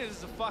don't mean it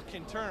as a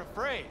fucking turn of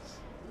phrase.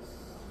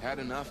 Had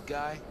enough,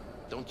 guy?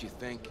 Don't you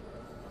think?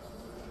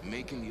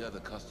 Making the other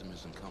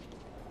customers uncomfortable.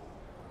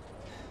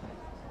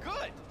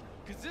 Good,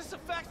 because this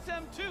affects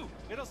them too.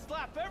 It'll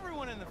slap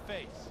everyone in the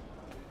face.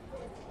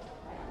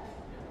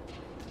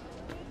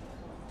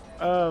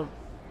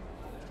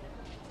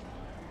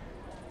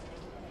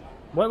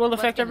 What will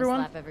What's affect gonna everyone?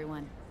 Slap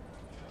everyone.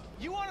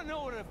 You want to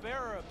know what a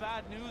bearer of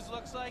bad news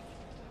looks like?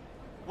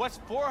 What's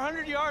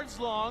 400 yards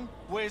long,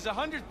 weighs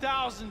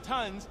 100,000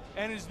 tons,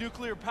 and is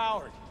nuclear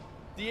powered?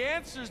 The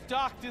answer's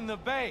docked in the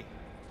bay.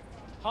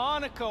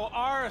 Hanako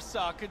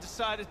Arasaka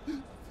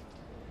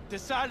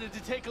decided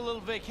to take a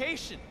little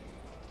vacation.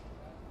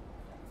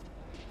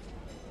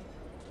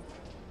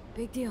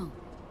 Big deal.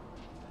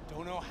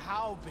 Don't know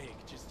how big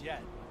just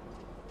yet.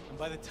 And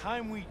by the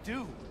time we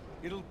do,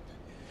 it'll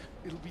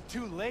be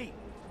too late.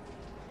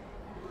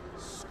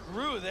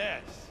 Screw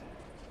this.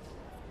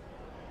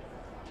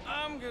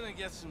 I'm gonna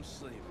get some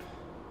sleep.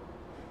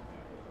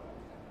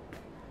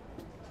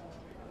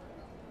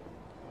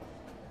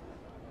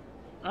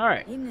 All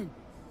right. Evening.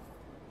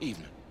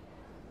 Evening.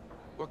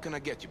 What can I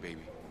get you,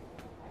 baby?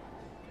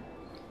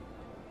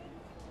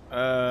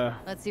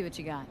 Let's see what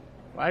you got.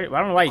 I don't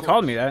know why you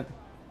called me that.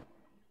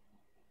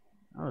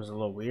 That was a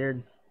little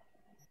weird.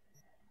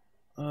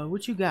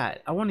 What you got?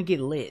 I want to get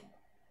lit.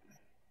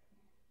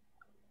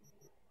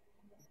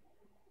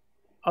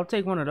 I'll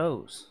take one of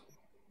those.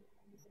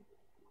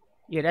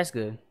 Yeah, that's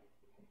good.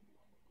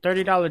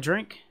 $30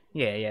 drink?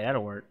 Yeah,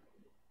 that'll work.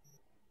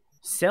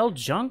 Sell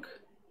junk?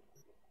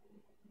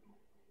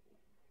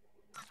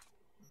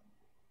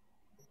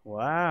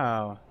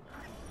 Wow.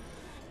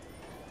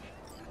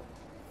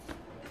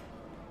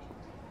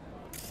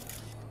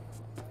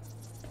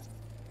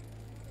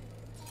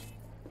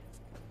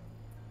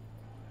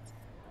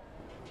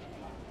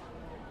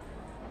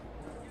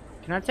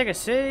 Can I take a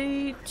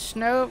seat?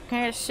 Nope,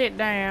 can't sit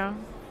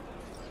down.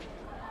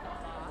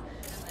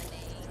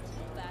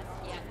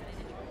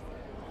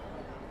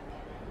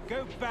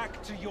 Go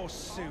back to your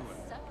sewer.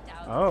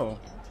 Oh.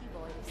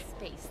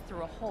 Space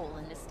through a hole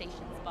in the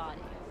station's body.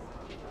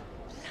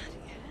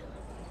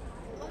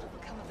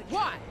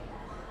 What?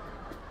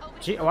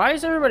 Gee, why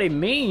is everybody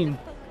mean?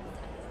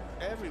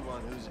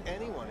 Everyone who's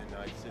anyone in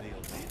Night City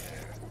will be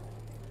there.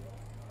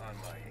 On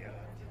my yacht.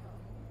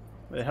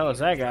 Where the hell is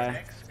that guy?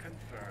 X confirmed.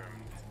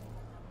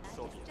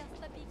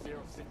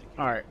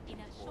 Alright.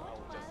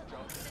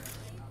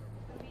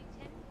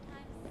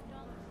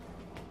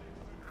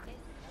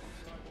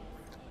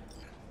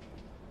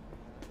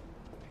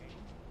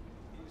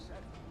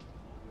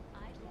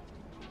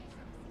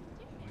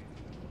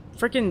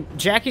 Freaking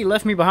Jackie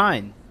left me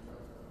behind.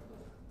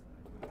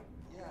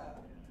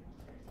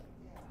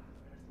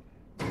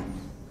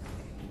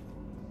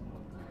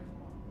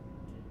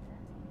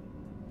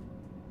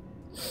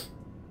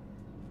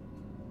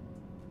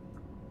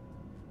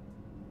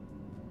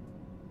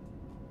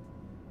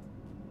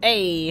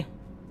 Hey.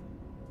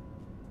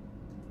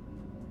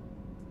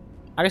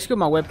 I can scoot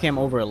my webcam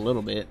over a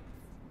little bit.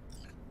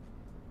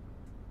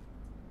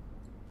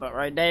 But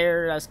right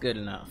there, that's good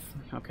enough.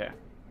 Okay.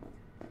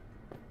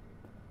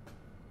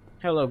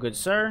 Hello, good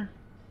sir.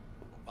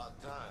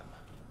 About time.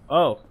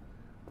 Oh.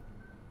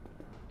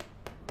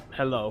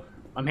 Hello.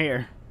 I'm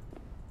here.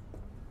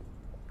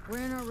 We're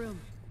in our room.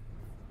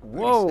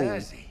 Whoa.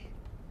 Snazzy.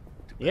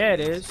 Yeah, it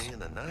is. Stay in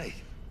the night.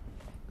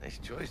 Nice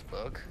choice,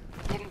 Bug.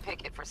 Didn't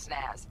pick it for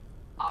snaz.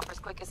 Offers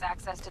quickest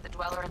access to the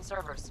dweller and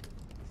servers.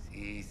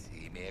 Sí,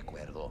 me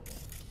acuerdo.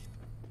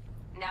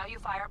 Now you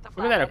fire up the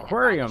Look at that flathead and find the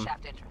aquarium.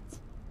 shaft entrance.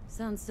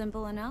 Sounds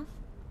simple enough.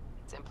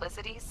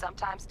 Simplicity,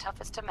 sometimes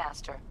toughest to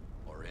master.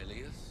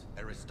 Aurelius?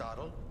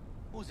 Aristotle?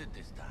 Who's it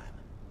this time?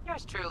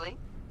 Yours truly.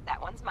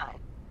 That one's mine.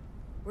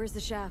 Where's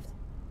the shaft?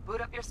 Boot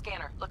up your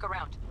scanner. Look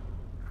around.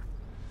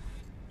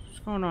 What's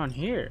going on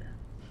here?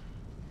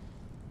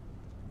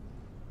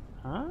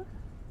 Huh?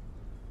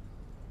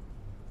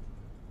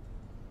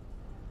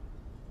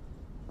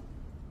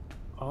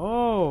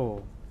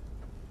 Oh.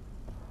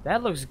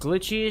 That looks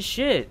glitchy as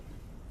shit.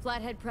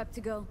 Flathead prep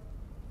to go.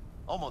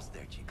 Almost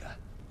there, chica.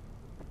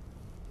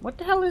 What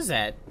the hell is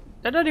that?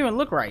 That doesn't even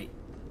look right.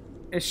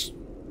 It's...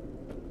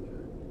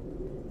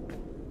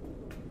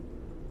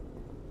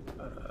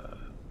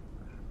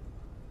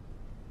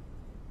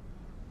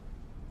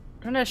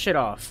 Turn that shit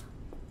off.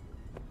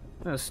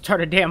 Let's start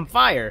a damn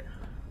fire.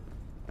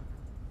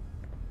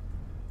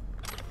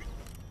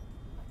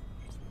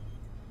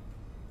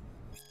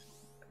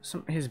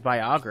 His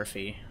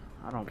biography.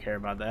 I don't care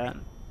about that.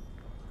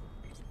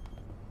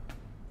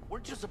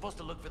 Weren't you supposed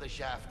to look for the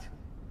shaft?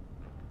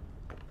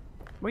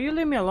 Will you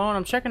leave me alone?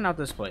 I'm checking out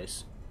this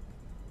place.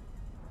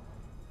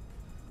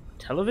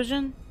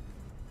 Television?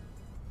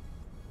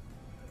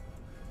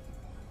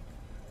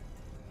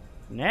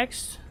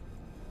 Next.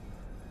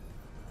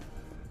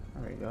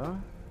 There we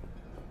go.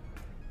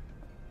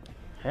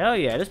 Hell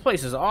yeah, this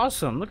place is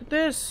awesome. Look at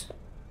this.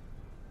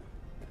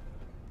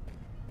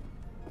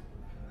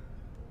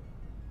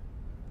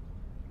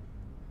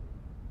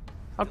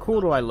 How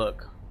cool do I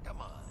look? Come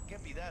on,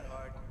 can't be that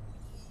hard.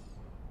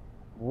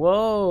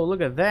 Whoa,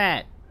 look at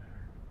that.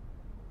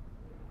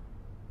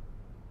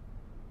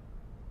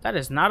 That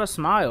is not a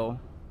smile.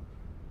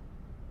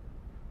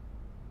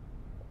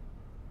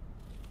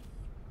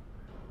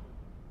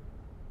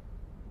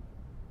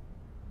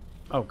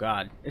 Oh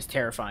god, it's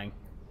terrifying.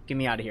 Get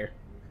me out of here.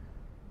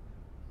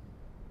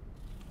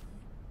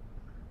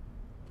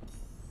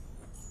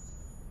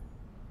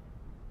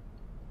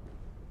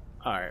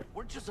 Alright.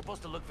 Weren't you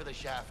supposed to look for the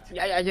shaft?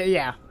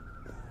 Yeah.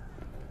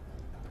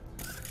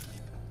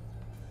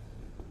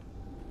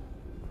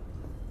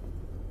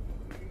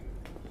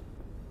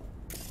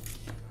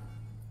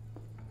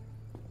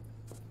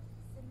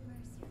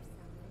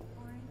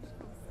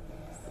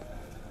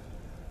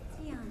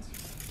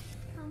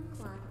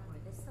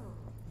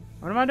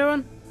 What am I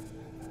doing?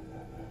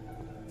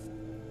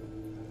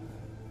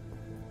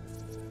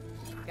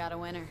 Got a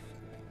winner.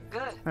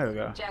 Good. There we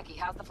go. Jackie,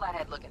 how's the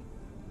flathead looking?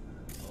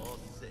 Oh,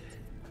 sick.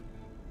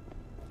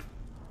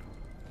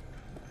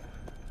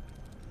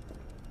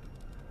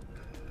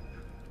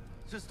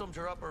 Systems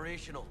are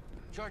operational.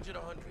 Charge it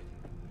 100.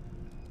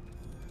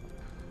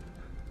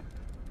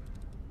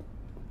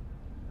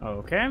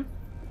 Okay.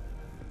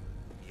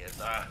 Yes,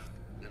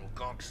 little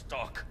gonk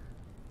stock.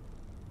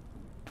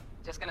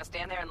 Just gonna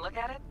stand there and look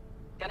at it?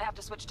 Gonna have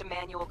to switch to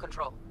manual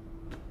control.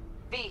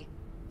 V,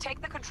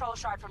 take the control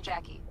shard from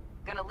Jackie.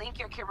 Gonna link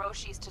your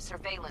Kiroshis to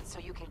surveillance so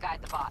you can guide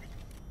the bot.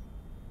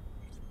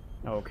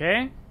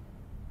 Okay.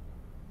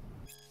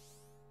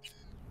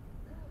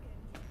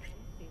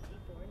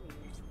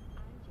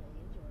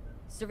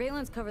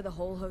 Surveillance cover the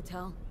whole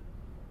hotel?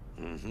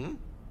 Mm-hmm.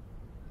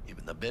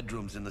 Even the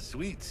bedrooms and the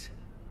suites.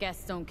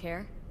 Guests don't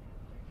care?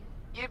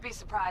 You'd be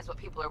surprised what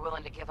people are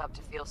willing to give up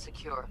to feel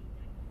secure.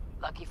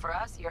 Lucky for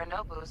us,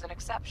 Yorinobu's an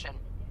exception.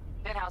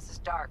 Penthouse is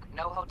dark,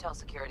 no hotel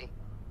security.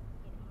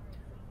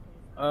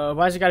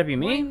 Why's it gotta be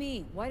me? Why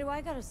me? Why do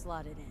I gotta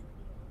slot it in?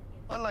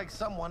 Unlike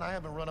someone, I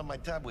haven't run on my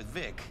tab with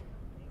Vic.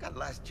 Got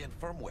last-gen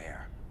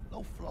firmware.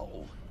 No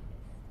flow.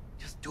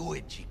 Just do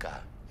it,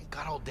 chica. Ain't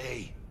got all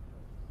day.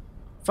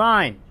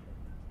 Fine.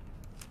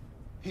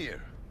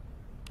 Here.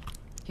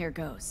 Here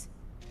goes.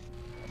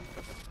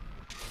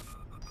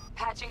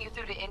 Patching you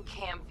through to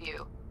in-cam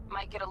view.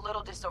 Might get a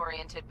little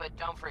disoriented, but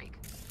don't freak.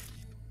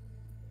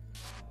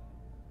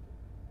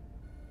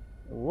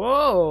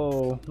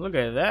 Whoa, look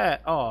at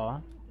that. Aw.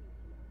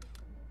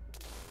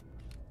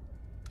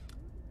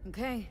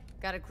 Okay,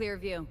 got a clear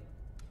view.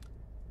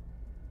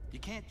 You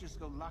can't just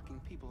go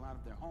locking people out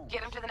of their homes.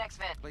 Get them to the next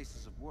vent.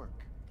 Places of work.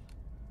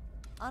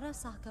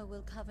 Arasaka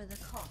will cover the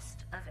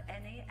cost of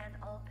any and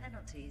all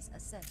penalties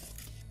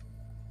assessed.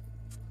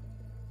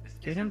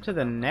 Get him to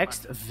the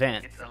next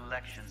vent. It's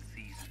election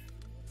season.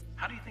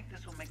 How do you think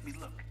this will make me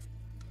look?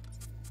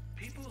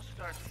 People will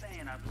start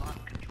saying I've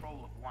lost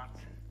control of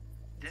Watson,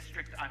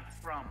 district I'm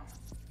from.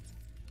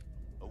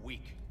 A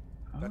week.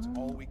 That's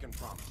all we can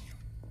promise you.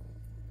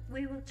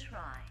 We will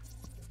try,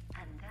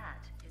 and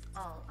that is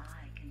all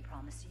I can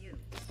promise you.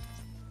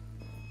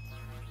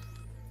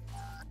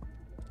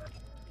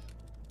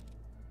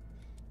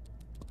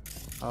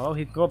 Oh,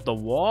 he can go up the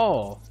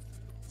wall.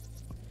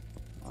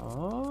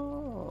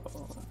 Oh.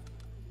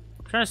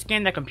 I'm trying to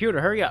scan that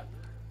computer. Hurry up.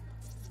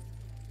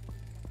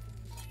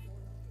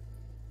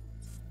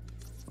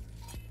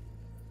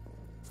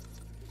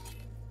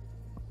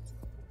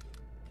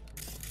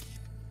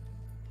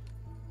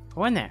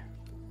 Go in there.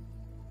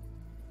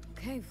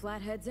 Okay,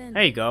 flathead's in.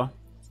 There you go.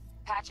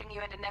 Patching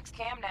you into next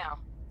cam now.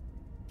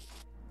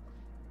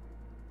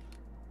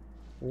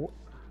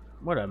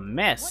 What a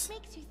mess.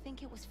 What makes you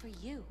think it was for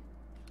you?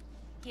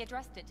 He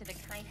addressed it to the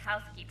kind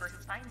housekeeper who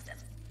finds him.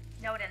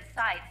 Note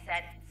inside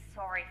said,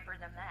 "Sorry for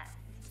the mess."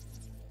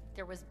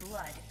 There was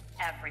blood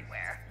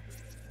everywhere.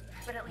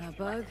 But at least he left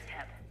bug. a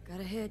tip. Got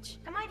a hitch.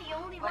 Am I the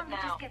only What one now?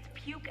 who just gets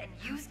puke and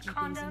used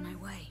Housekeeping's condoms? in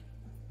my way.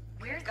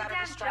 Where's the Got a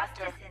damn distractor.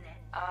 justice in it?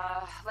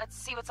 Let's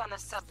see what's on the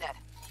subnet.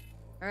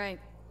 All right,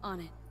 on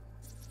it.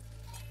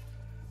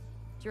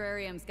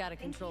 Terrarium's got a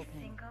Think control he's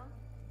pin. single?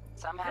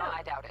 Somehow Good.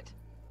 I doubt it.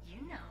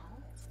 You know,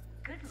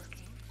 good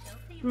looking,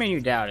 filthy. I mean,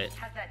 you doubt it.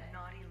 Has that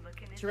naughty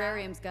look in his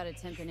Terrarium's eye. got a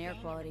temp and air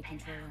Staying quality in the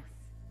controller.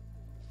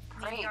 penthouse.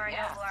 Green, Yorinobu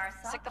yeah.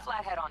 Arasaka. Stick the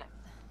flathead on it.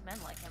 Men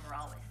like him are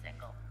always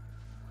single.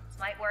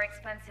 Might wear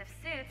expensive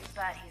suits,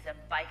 but he's a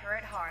biker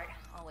at heart.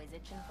 Always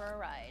itching for a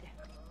ride.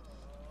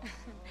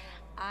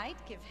 I'd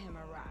give him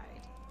a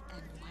ride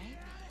and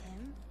wipe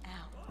him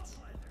out.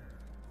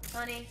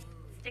 Honey,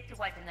 stick to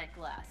wiping that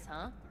glass,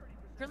 huh?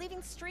 You're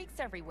leaving streaks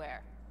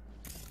everywhere.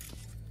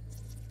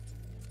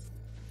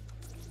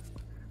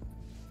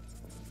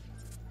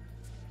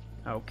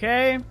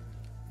 Okay.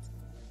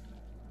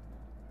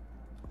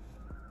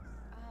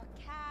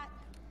 Cat.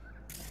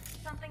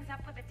 Something's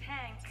up with the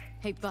tank.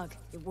 Hey, Bug,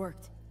 it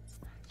worked.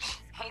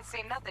 Ain't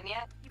seen nothing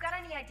yet. You got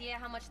any idea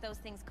how much those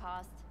things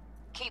cost?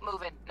 Keep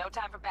moving. No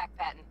time for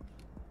backpatting.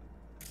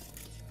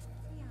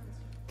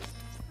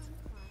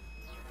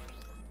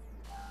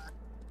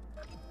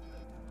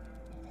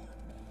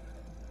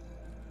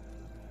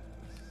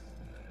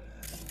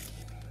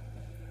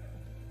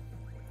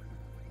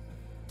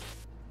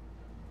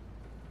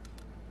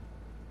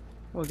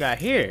 What we got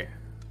here?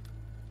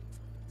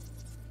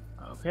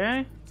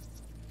 Okay.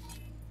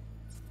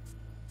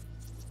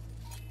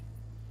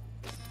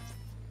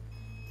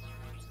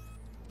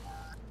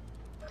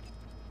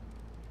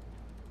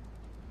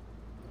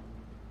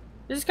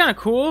 This is kind of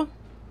cool.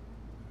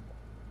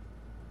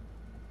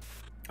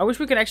 I wish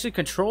we could actually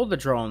control the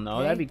drone though.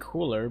 Okay. That'd be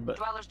cooler, but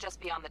Dweller's just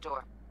beyond the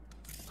door.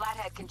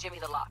 Flathead can jimmy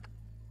the lock.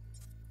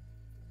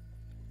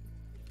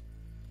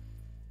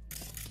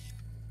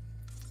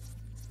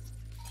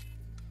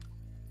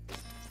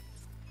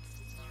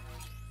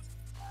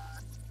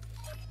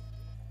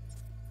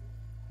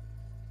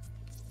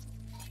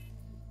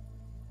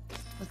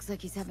 Looks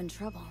like he's having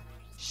trouble.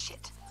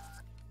 Shit.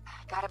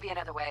 Gotta be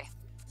another way.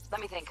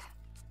 Let me think.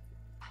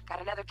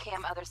 Got another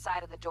cam other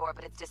side of the door,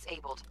 but it's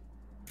disabled.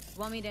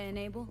 Want me to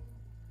enable?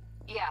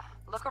 Yeah,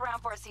 look around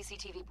for a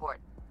CCTV port.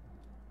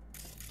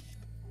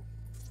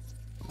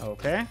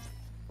 okay.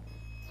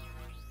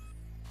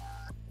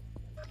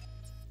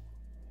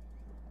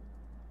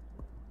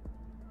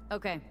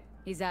 Okay,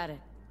 he's at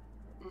it.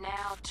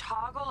 Now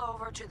toggle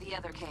over to the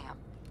other cam.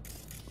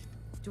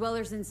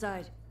 Dweller's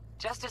inside.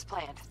 Just as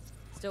planned.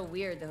 Still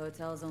weird the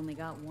hotel's only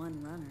got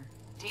one runner.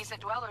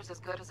 Decent Dweller's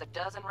as good as a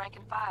dozen rank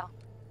and file.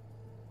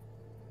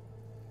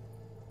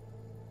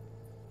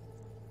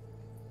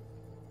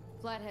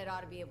 Flathead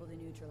ought to be able to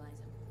neutralize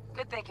him.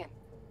 Good thinking.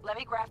 Let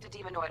me graft a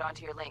demonoid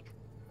onto your link.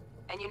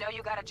 And you know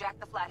you gotta jack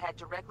the flathead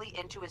directly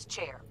into his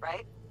chair,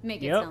 right?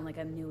 Make it sound like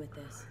I'm new at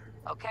this.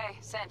 Okay,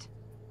 sent.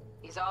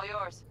 He's all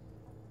yours.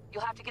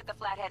 You'll have to get the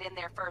flathead in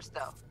there first,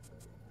 though.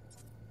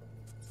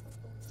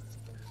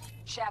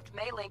 Shaft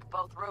may link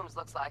both rooms,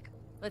 looks like.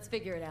 Let's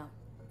figure it out.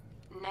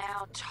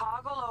 Now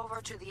toggle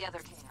over to the other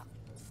cam.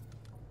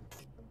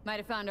 Might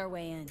have found our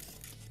way in.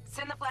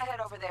 Send the flathead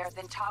over there,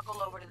 then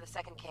toggle over to the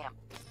second cam.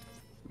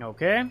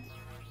 Okay.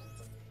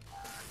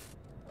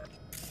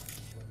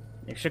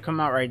 It should come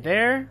out right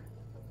there.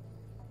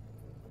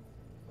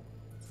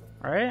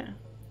 Alright.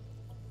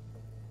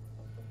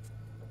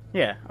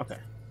 Yeah, okay.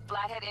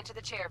 Flathead into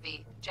the chair,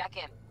 V. Jack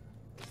in.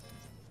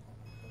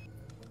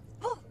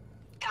 Ooh,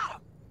 got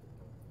him!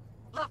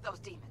 Love those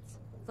demons.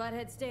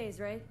 Flathead stays,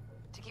 right?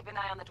 To keep an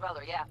eye on the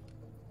Dweller, yeah.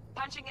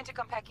 Punching into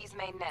Konpeki's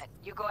main net.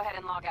 You go ahead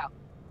and log out.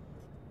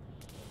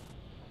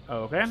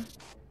 Okay.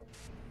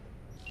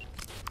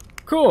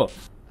 Cool.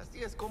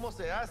 Así es como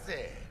se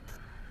hace.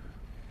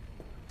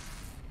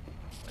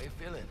 How you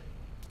feeling?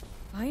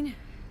 Fine.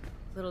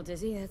 A little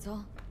dizzy, that's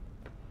all.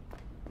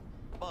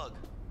 Bug,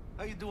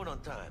 how you doing on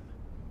time?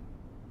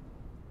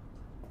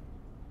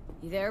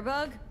 You there,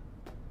 Bug?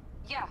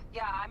 Yeah,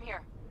 I'm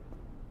here.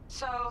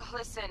 So,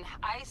 listen,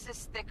 ice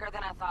is thicker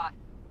than I thought.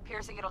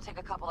 Piercing it'll take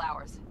a couple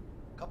hours.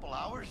 Couple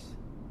hours?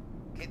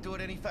 Can't do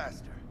it any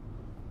faster.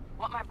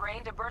 Want my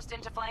brain to burst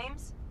into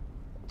flames?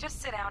 Just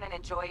sit down and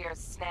enjoy your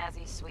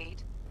snazzy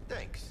sweet.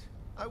 Thanks,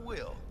 I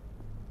will.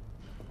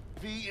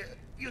 V,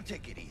 you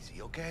take it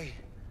easy, okay?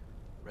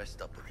 Rest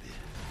up a bit.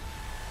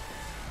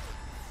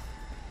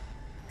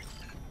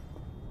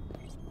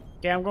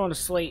 Yeah, I'm going to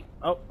sleep.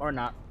 Oh, or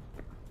not.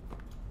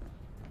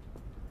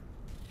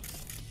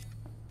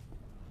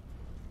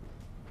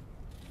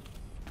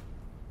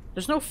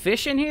 There's no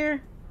fish in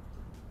here?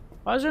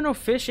 Why is there no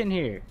fish in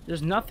here?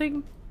 There's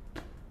nothing?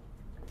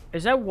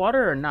 Is that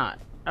water or not?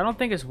 I don't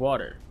think it's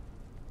water.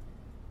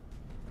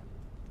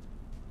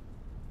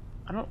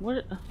 I don't...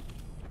 What...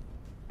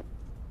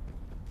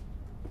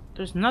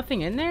 There's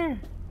nothing in there?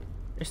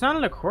 It's not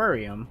an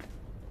aquarium.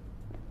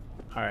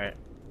 Alright.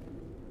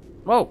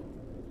 Whoa!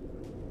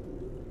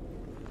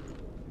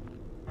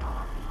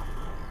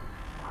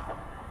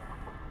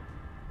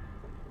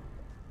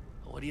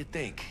 What do you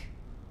think?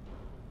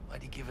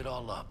 Why'd you give it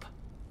all up?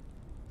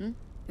 Hmm?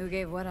 Who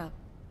gave what up?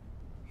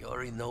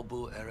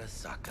 Yorinobu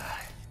Arasaka.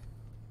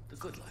 The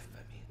good life,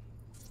 I mean.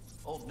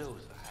 Old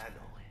news, I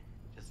know.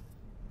 Just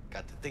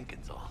got to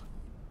thinking's all.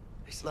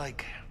 It's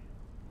like,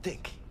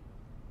 think.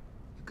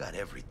 You got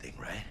everything,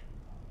 right?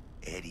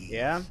 Eddie,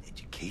 yeah.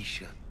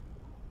 Education.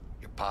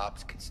 Your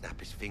pops can snap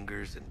his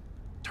fingers and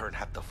turn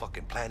half the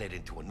fucking planet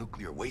into a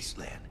nuclear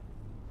wasteland.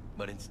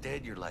 But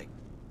instead, you're like,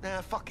 nah,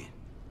 fuck it.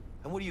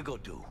 And what do you go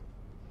do?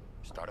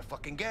 Start a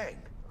fucking gang.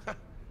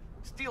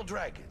 Steal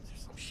dragons or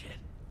some shit.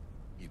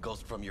 You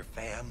ghost from your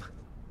fam,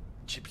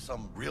 chip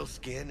some real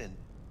skin, and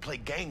play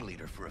gang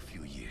leader for a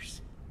few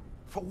years.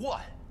 For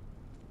what?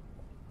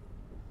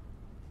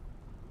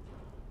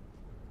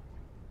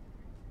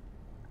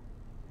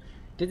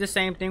 Did the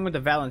same thing with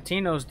the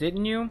Valentinos,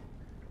 didn't you?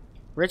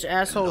 Rich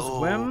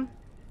assholes whim?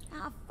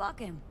 Ah, fuck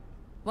him.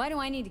 Why do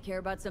I need to care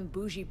about some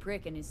bougie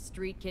prick and his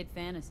street kid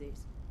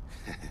fantasies?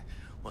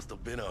 Must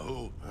have been a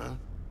who, huh?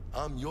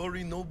 I'm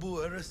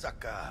Yorinobu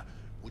Arasaka.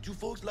 Would you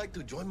folks like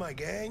to join my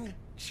gang?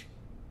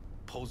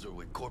 Poser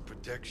with court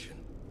protection.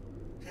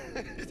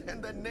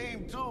 And that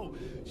name, too.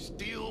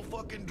 Steal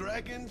fucking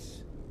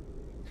dragons?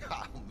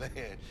 Oh,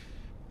 man.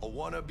 A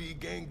wannabe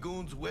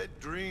Gangoon's wet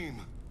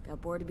dream.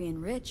 Got bored of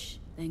being rich,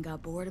 then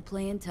got bored of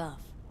playing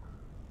tough.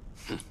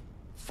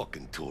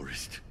 Fucking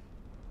tourist.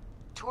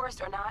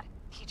 Tourist or not,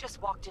 he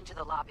just walked into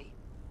the lobby.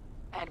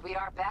 And we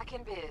are back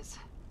in biz.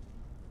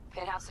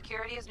 Penthouse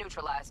security is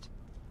neutralized.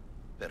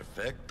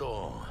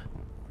 Perfecto.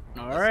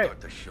 Let's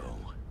start the show.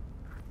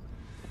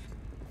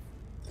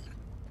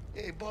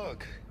 Hey,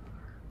 Bug.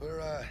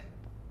 Were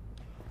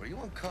you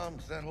on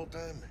comms that whole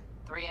time?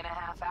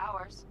 3.5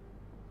 hours.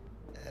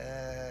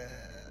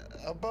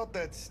 About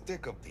that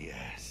stick up the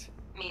ass.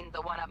 Mean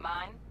the one up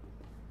mine?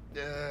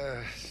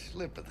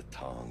 Slip of the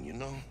tongue, you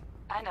know?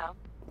 I know.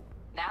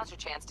 Now's your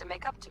chance to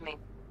make up to me.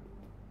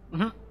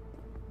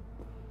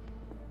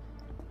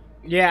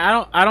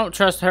 Yeah, I don't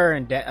trust her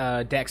and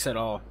Dex at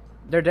all.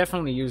 They're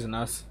definitely using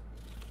us.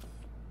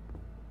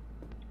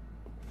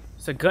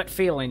 It's a gut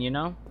feeling, you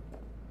know?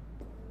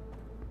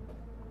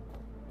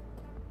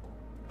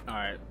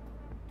 Alright.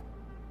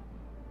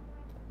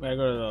 We gotta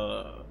go to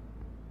the...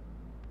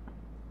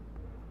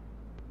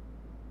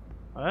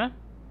 What?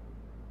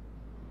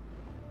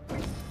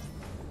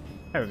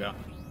 There we go.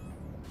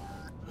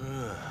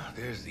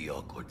 There's the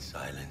awkward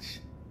silence.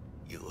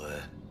 You,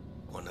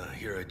 wanna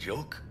hear a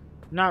joke?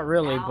 Not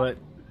really, Now? but...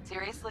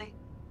 Seriously?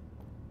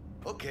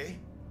 Okay.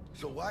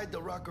 So why'd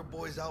the Rocker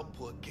Boy's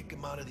output kick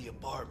him out of the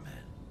apartment?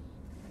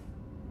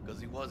 Because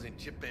he wasn't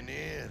chipping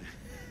in.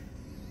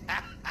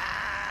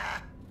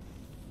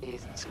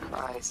 Jesus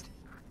Christ.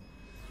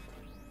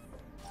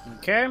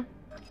 Okay.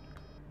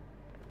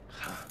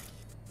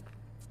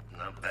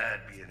 Not bad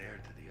being heir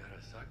to the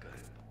Arasaka.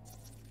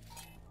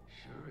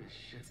 Sure as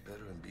shit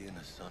better than being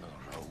a son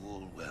of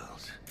Raoul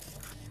Wells.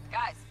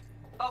 Guys,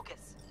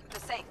 focus. The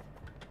safe.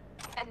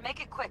 And make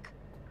it quick.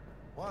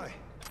 Why?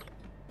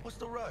 What's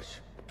the rush?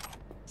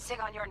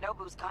 Sigon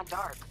Yorinobu's gone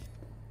dark.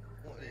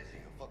 What is he,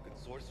 a fucking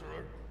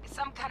sorcerer?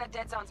 Some kind of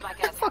dead zone's my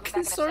guess.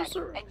 Fucking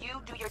sorcerer. And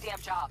you do your damn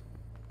job.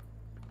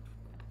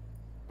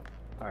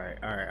 Alright.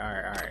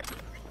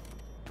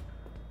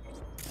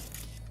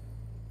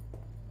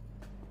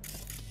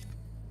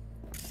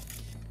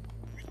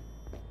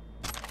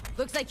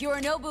 Looks like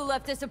Yorinobu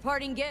left us a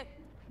parting gift.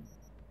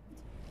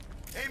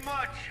 Ain't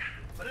much,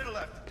 but it'll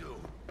have to do.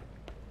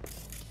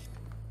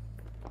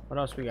 What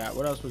else we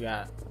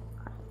got?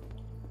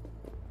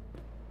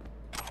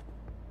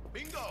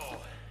 Bingo!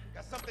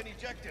 Got something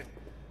ejected.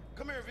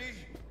 Come here, V.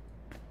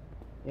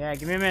 Yeah,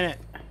 give me a minute.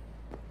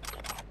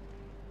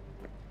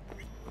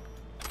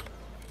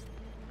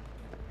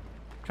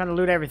 Trying to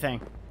loot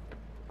everything.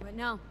 What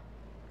now?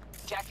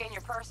 Jack in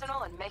your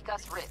personal and make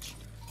us rich.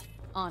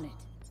 On it.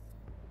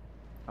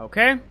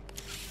 Okay.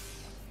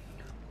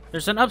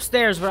 There's an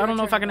upstairs, but I don't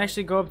know if I can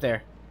actually go up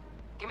there.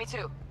 Give me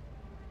 2.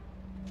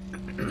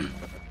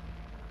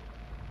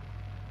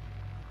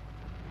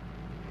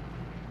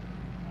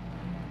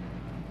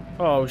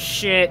 Oh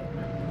shit.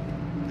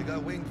 They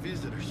got winged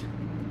visitors.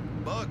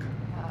 Bug.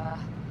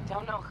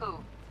 Don't know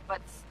who,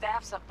 but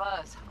staff's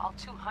abuzz. All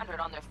 200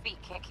 on their feet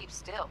can't keep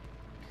still.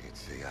 Can't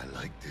say I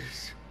like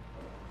this.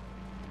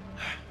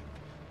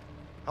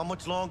 How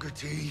much longer,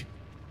 T?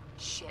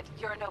 Shit,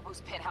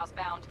 Yorinobu's penthouse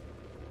bound.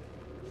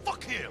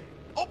 Fuck him!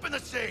 Open the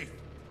safe!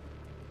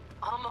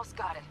 Almost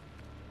got it.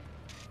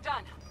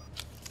 Done.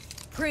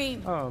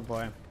 Cream. Oh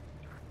boy.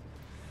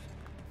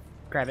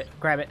 Grab it.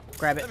 Let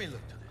me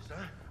look to this,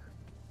 huh?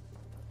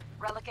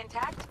 Relic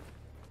intact?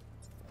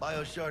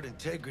 Bioshard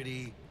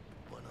integrity,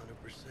 100%.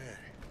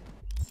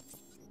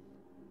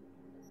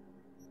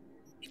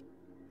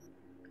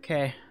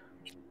 Okay.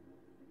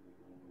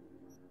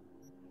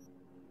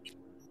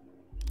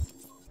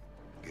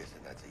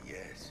 Guessing that's a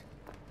yes.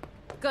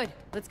 Good.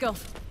 Let's go.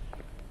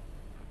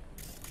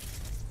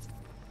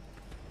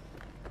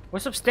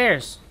 What's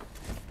upstairs?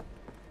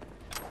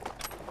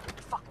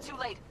 Fuck, too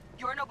late.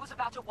 Yorinobu's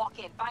about to walk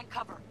in. Find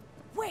cover.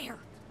 Where? You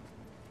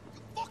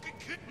fucking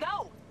kidding?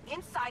 No!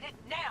 Inside it,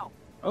 now!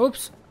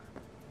 Oops.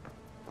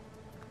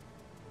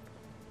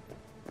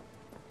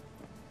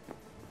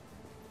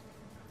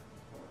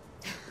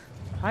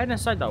 Hide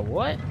inside the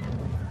what?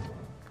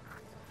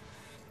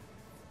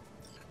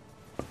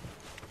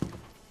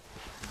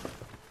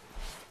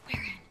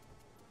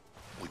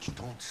 Which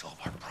don't solve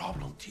our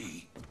problem,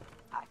 T.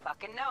 I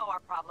fucking know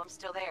our problem's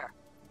still there.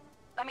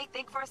 Let me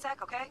think for a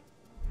sec, okay?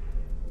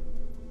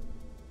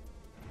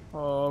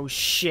 Oh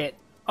shit.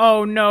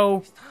 Oh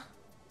no.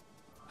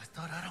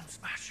 Stud Atom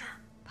Smasher?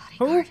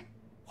 Who?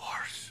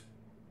 Wars.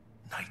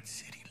 Night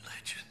City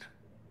legend.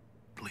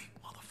 Bleak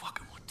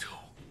motherfucking one too.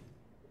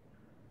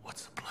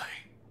 What's the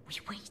play? We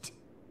wait.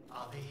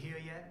 Are they here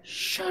yet?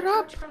 Shut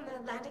up! From the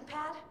landing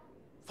pad?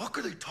 Fuck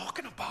are they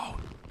talking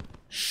about?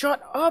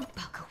 Shut up!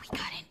 Bucko, we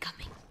got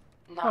incoming.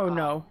 Oh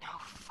no. No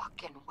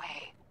fucking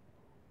way.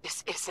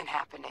 This isn't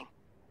happening.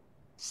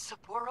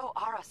 Saburo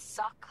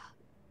Arasaka.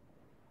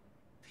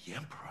 The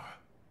Emperor.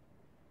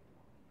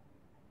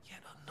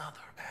 Yet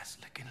another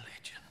ass-licking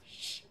legend.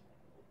 Shh.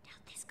 Now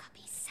this could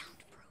be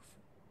soundproof.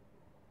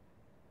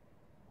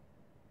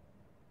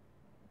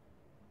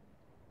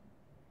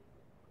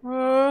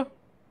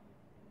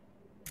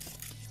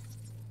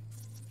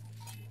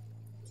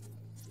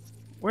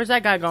 Where's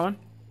that guy going?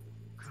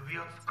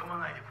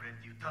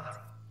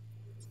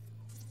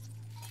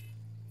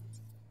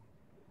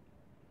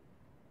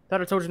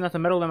 Thought I told you not to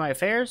meddle in my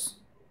affairs?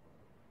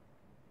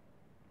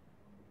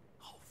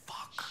 Oh,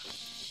 fuck.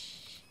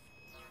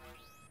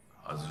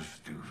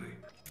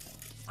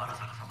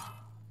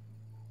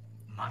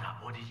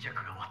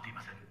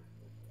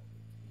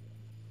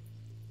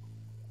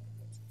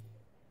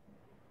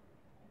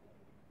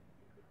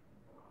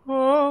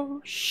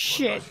 Oh,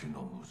 shit.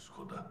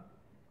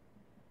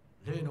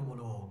 例のも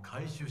のを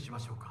回収しま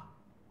しょうか。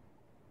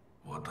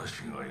私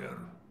がやる。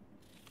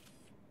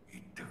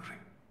言ってくれ。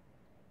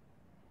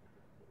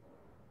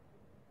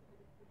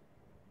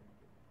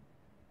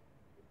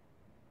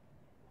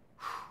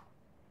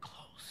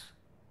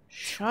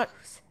Shut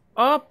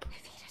up!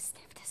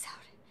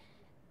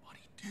 But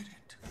he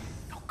didn't.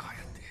 No,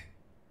 cállate.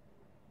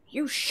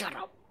 You shut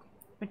up.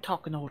 I've been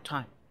talking the whole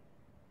time.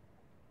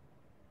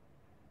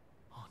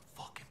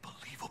 Unfucking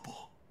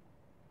believable.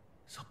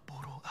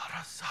 Saburo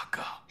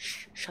Arasaka.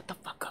 Shh, shut the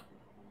fuck up.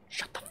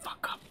 Shut the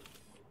fuck up.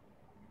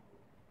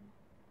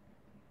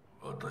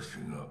 私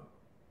が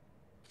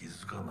気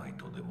づかない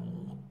とでも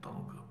思った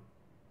のか。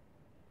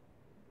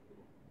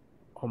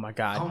 Oh my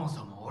god. そも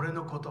そも俺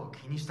のことを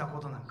気にしたこ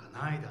となんか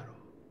ないだろう。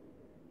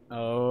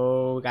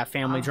 Oh, we got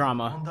family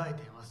drama. 問題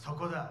点はそ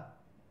こだ。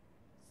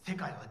世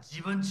界は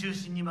自分中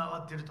心に回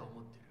ってると思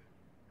って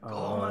る。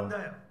傲慢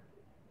だよ。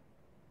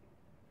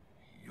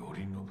頼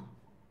信。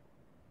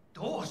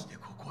どうして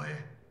ここ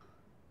へ？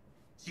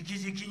直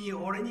々に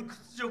俺に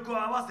屈辱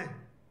を合わせ、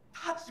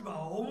立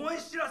場を思い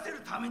知らせる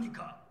ために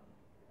か。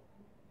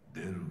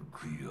出る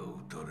杭は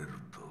打たれる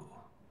と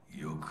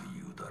よく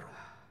言うだろう。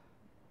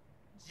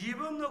 自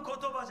分の言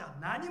葉じゃ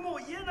何も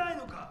言えない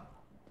のか。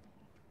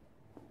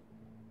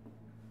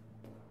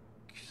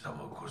貴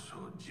様こそ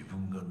自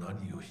分が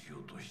何をしよ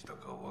うとした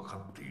か分か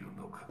っている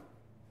のか。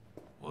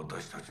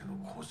私たちの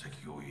功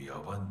績を野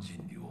蛮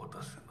人に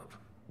渡すなど。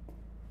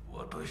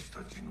私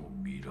たちの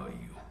未来を。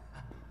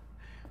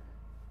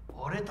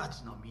俺た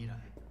ちの未来。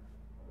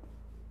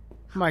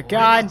My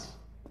God.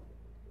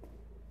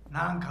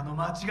 なんかの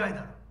間違い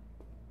だろ。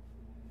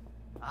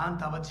あん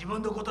たは自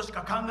分のことし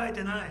か考え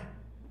てない。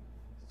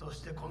 そし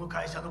てこの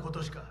会社のこ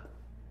としか。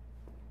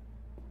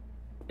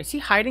 Is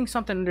he hiding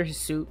something under his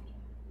suit?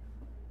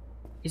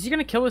 Is he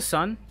gonna kill his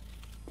son?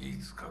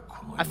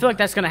 I feel like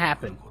that's gonna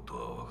happen.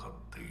 Oh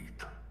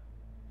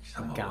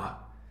God.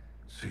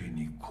 つい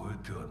に越え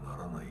てはな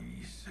らない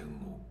一線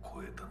を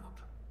越えたのだ。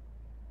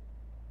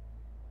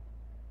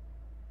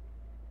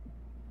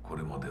こ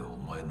れまでお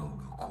前の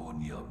愚行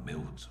には目を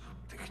つぶ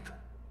ってきた。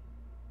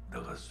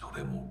だがそ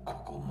れもこ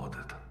こまで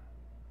だ。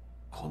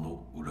 こ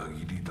の裏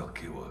切りだ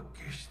けは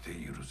決して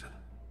許せぬ。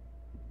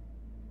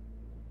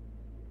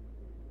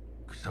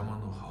貴様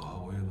の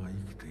母親が生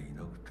きてい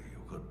なくてよ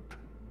かった。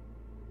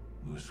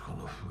息子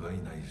の不甲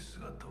斐ない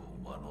姿を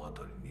目の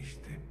当たりにし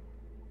て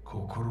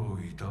心を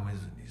痛め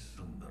ずに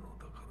済んだの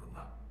だか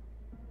らな。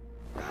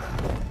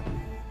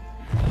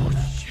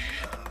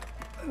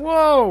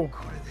Whoa!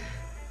 これで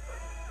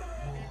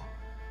もう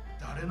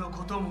誰の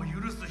ことも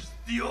許す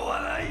必要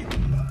はない。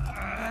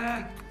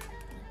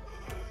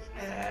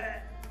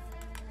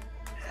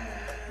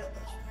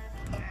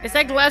 Is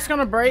that glass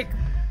gonna break?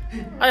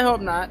 I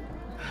hope not.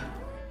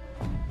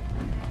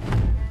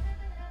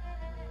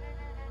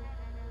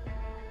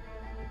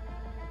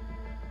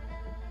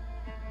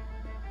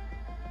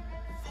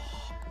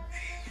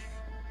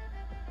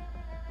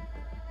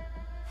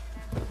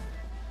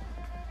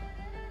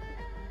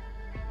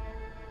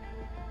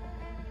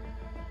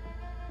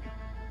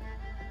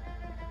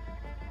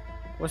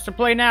 What's the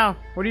play now?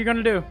 What are you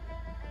gonna do?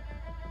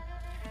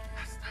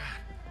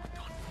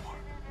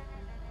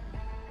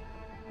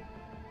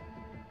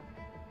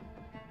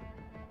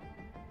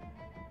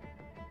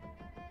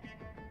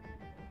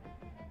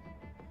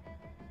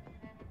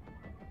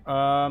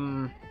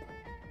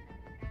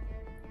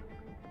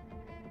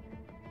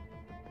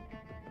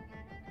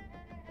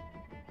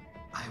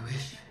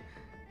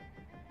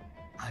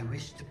 I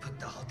wish to put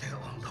the hotel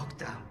on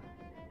lockdown.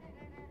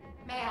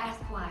 May I ask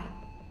why?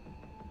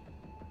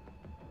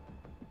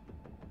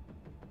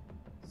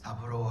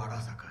 Saburo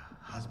Arasaka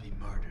has been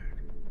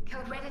murdered.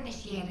 Code Red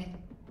initiated.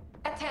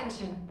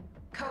 Attention.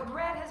 Code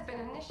Red has been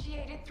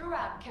initiated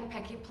throughout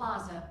Kenpeki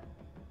Plaza.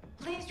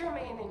 Please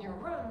remain in your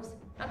rooms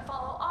and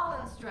follow all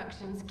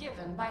instructions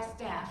given by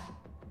staff.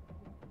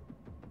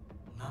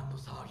 何の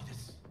騒ぎで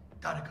す。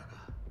誰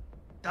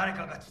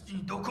かが父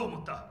に毒を持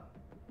った。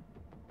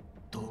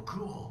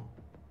毒を。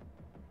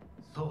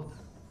そうだ。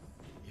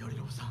頼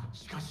信さん、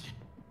しかし。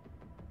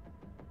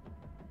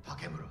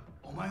竹村、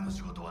お前の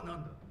仕事は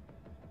何だ。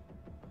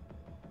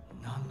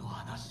何の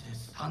話で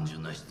す。単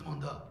純な質問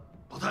だ。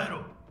答え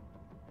ろ。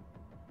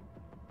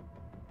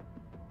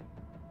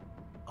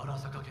荒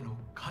坂家の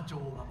家長を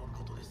守る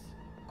ことです。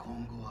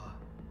今後は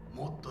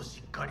もっと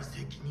しっかり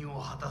責任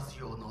を果たす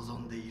よう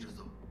望んでいる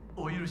ぞ。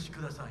お許し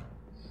ください、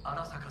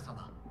荒坂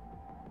様。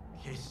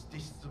決して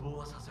失望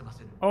はさせま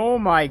せん。Oh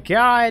my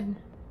god.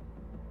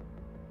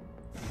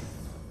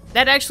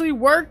 That actually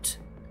worked?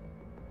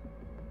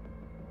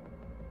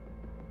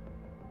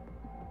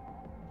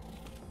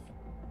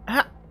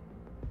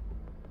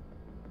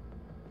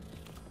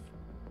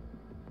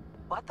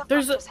 What the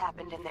fuck just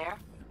happened in there?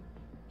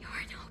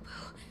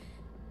 Yorinobu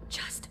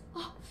just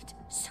offed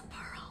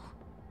Saburo.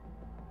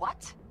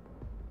 What?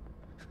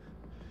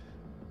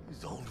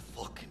 His own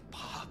fucking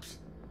pops.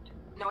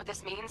 Know what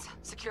this means?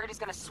 Security's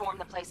gonna swarm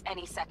the place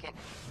any second.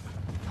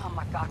 Oh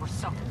my god, we're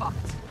so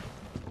fucked.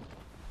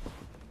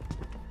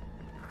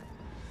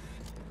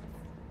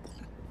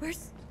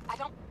 Where's... I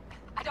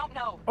don't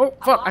know. Oh,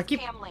 fuck, I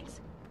keep... cam links.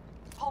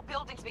 Whole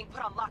building's being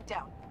put on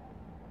lockdown.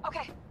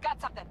 Okay,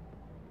 got something.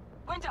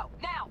 Window,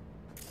 now!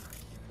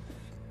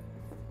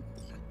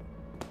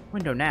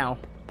 Window now.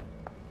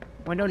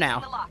 Window now.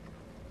 The lock.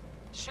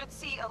 Should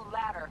see a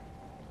ladder.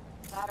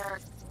 Ladder...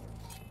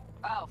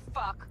 Oh,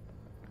 fuck.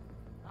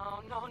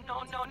 Oh, no,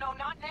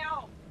 not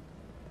now!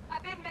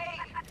 I've been made!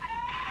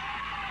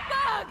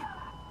 Bug!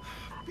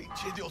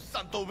 Pinche Dios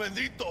santo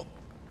bendito!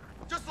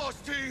 Just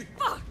lost T!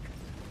 Fuck!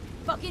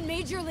 Fucking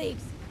major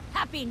leagues!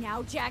 Happy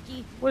now,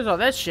 Jackie? What is all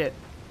that shit?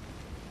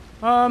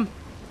 What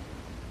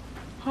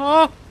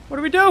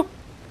do we do?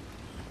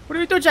 What do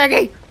we do,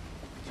 Jackie? Do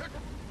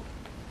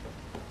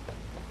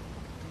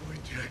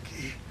it,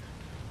 Jackie.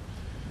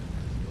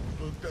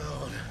 Look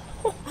down.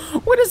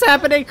 What is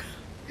happening?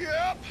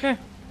 Yep! Okay.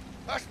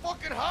 That's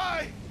fucking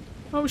high!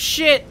 Oh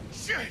shit!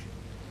 Shit!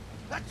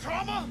 That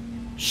trauma?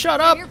 Shut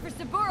up! Here for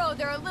Saburo,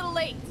 they're a little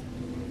late.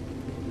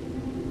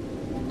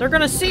 They're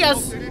gonna see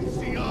us! They didn't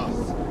see us!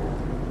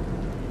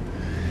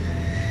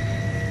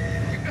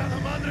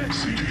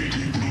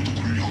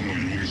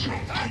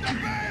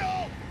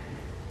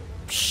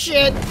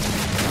 Shit!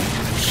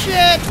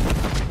 Shit!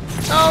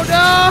 Oh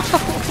no!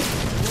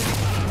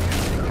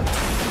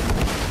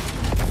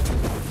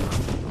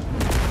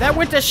 That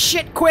went to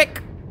shit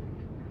quick!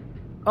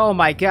 Oh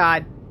my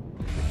god.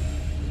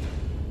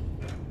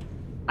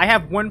 I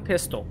have one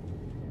pistol.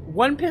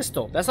 One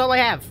pistol. That's all I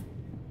have.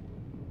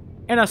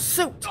 And a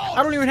suit.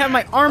 I don't even have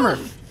my armor.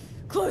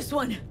 Close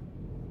one.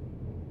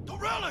 The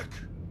relic!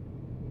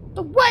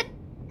 The what?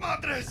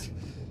 Madres!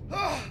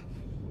 Oh,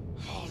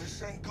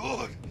 this ain't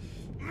good.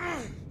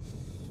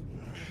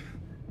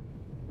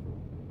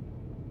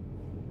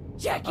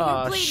 Jackie,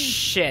 you're bleeding.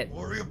 Shit.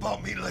 Worry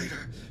about me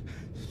later.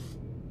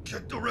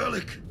 Check the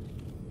relic.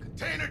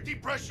 Container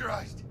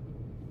depressurized.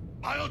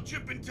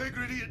 Biochip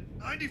integrity at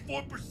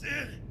 94%.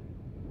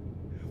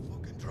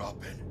 Fucking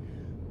dropping.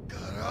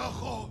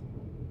 Carajo.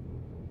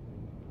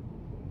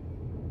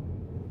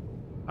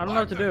 I don't know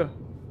what to do.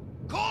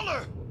 Call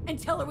her! And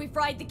tell her we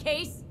fried the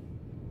case?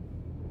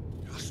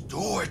 Just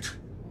do it.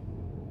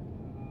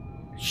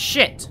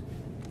 Shit.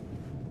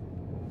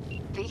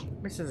 V?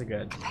 This isn't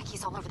good.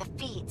 Konpeki's all over the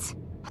feeds.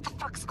 What the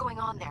fuck's going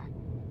on there?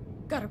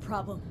 Got a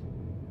problem.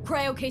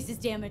 Cryo case is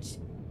damaged.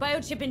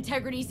 Biochip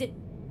integrity's at...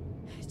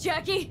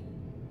 Jackie?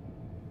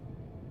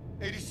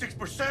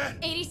 86%?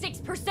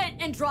 86%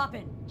 and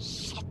dropping.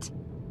 Shit.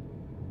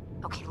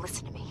 Okay,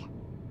 listen to me.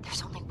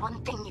 There's only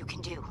one thing you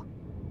can do.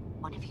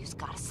 One of you's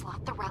gotta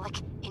slot the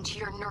relic into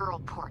your neural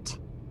port.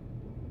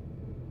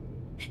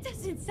 That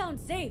doesn't sound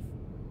safe.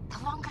 The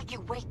longer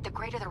you wait, the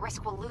greater the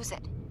risk we'll lose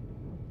it.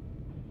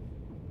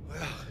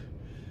 Well,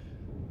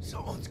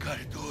 someone's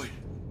gotta do it.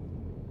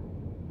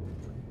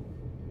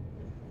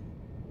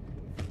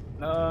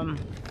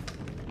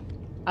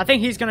 I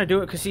think he's gonna do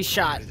it because he's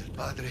shot.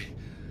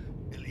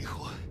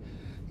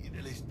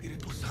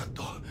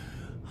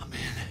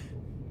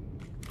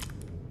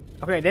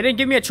 Okay, they didn't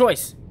give me a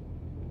choice.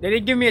 They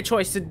didn't give me a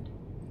choice to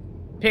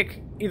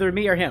pick either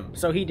me or him,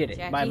 so he did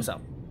it by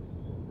himself.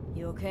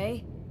 You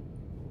okay?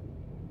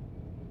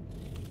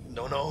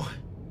 No.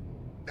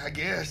 I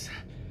guess.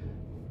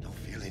 Don't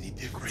feel any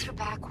different. Once you're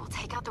back, we'll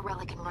take out the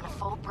relic and run a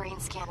full brain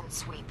scan and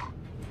sweep.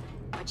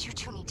 But you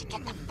two need to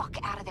get the fuck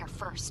out of there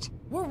first.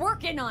 We're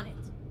working on it.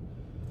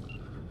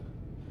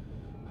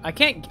 I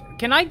can't.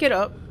 Can I get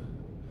up?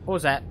 What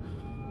was that?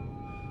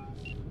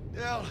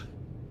 Dell,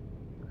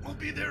 we'll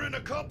be there in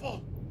a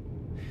couple.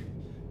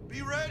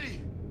 Be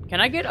ready. Can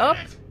I get up?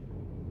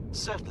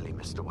 Certainly,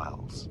 Mr.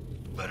 Wells.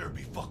 Better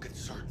be fucking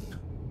certain.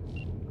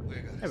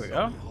 There we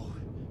go.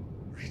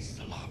 Reach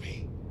the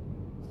lobby.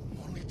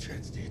 Only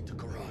chance to hit the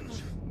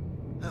garage.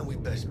 And we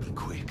best be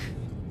quick.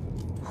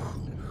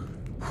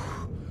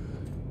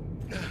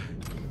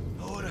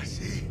 I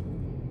see.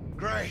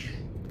 Great.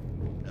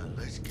 Now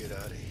let's get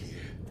out of here.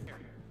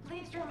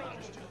 Please remain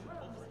in your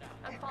rooms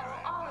and follow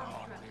all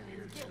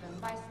instructions given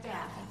by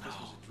staff. This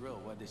was a drill.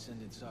 Why'd they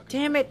send in soccer?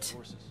 Damn it.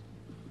 Forces?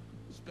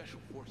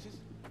 Special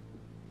forces?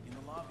 In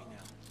the lobby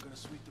now. Gonna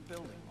sweep the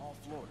building, all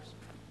floors.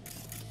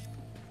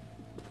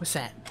 What's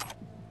that?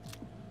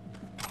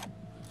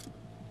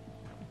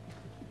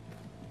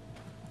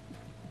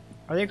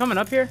 Are they coming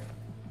up here?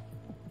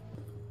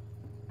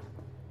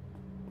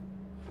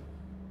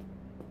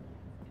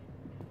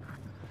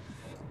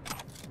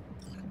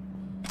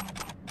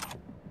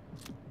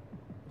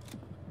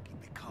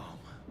 Keep it calm.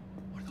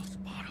 What are those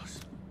bottles?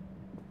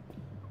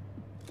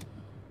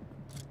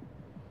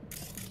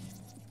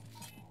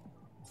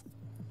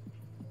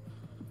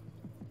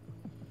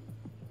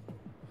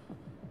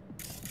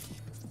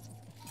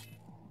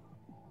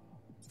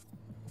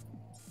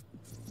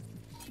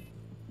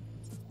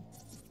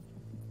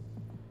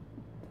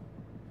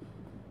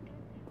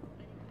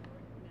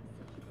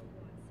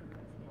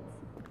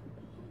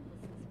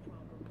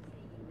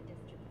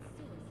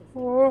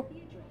 Oh.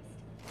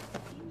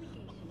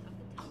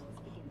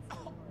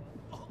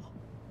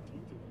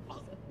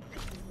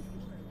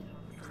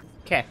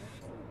 Okay.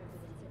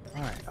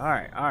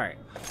 Alright.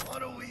 What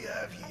do we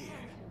have here?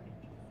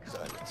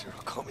 Silencer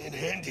will come in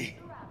handy.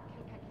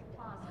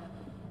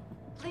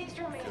 Please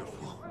remain in your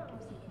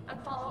rooms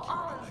and follow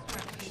all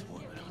instructions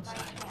given by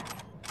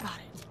staff. Got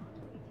it.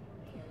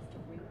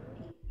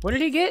 What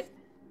did he get?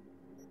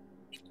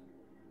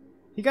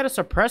 He got a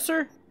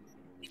suppressor?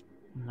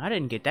 I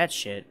didn't get that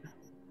shit.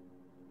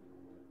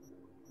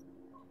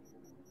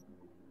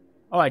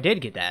 Oh, I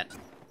did get that.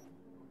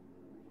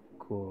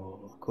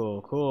 Cool.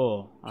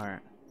 Alright.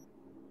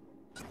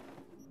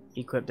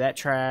 Equip that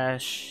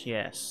trash.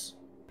 Yes.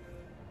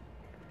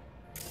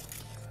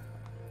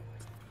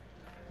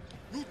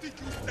 You think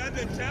you stand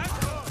a chance?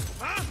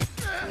 Huh?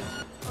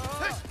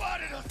 They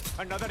spotted us!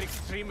 Another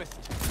extremist.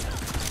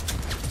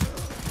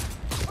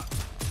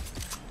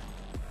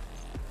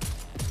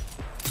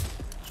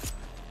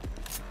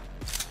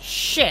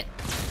 Shit!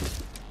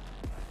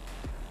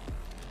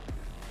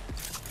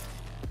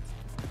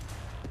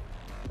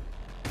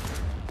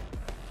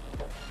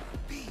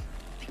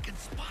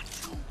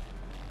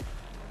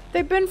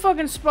 They've been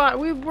fucking spot.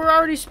 We were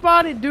already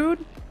spotted,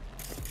 dude.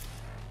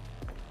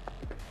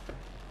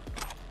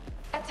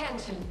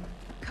 Attention.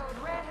 Code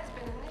Red has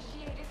been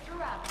initiated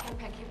throughout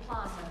Kentucky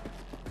Plaza.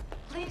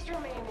 Please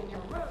remain in your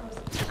rooms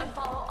and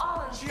follow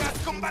all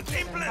instructions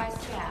given by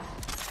staff.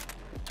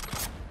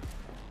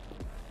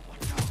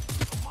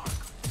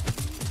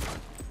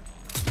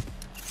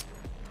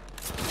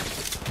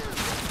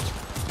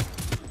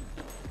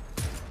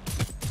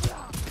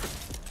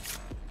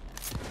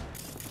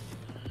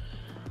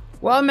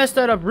 Well, I messed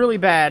that up really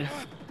bad.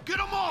 Get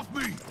him off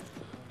me!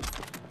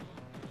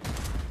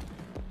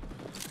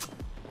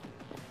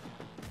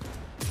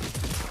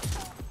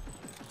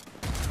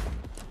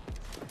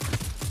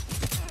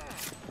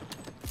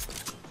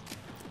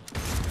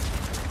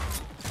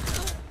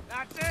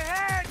 That's a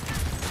hit!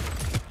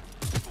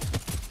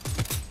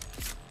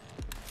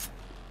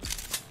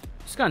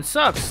 This gun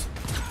sucks.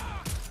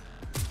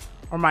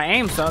 Or my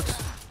aim sucks.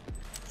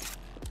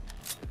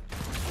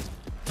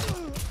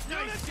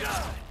 Nice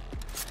job!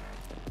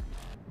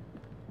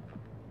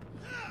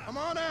 Come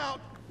on out.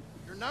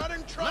 You're not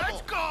in trouble.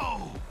 Let's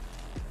go!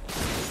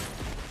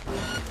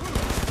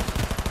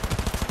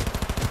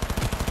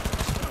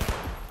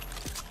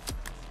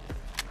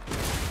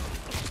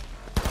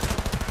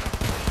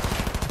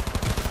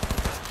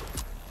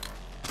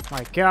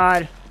 My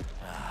God.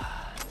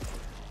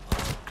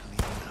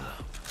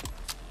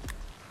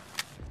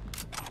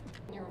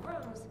 In your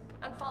rooms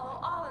and follow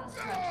all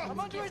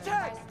instructions given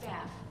by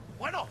staff.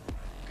 Bueno,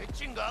 ¿qué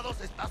chingados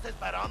estás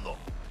esperando?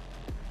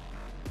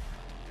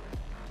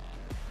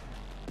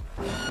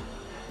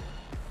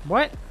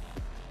 What?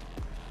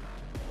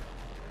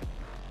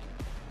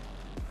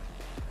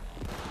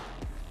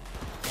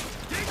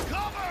 Take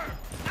cover!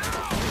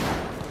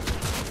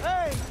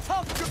 Hey,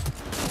 tough.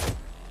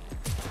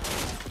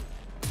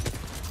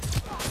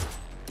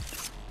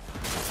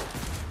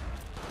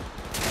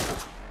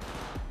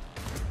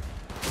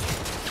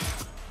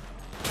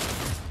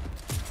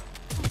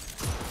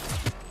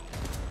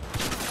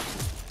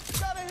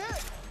 Got a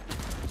hit.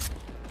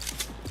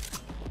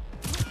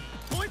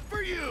 Point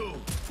for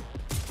you!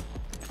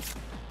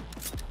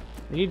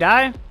 Did he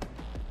die?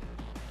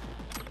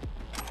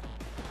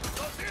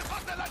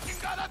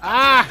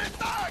 Ah!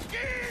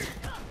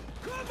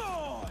 Come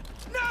on!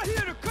 Not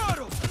here to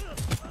cuddle!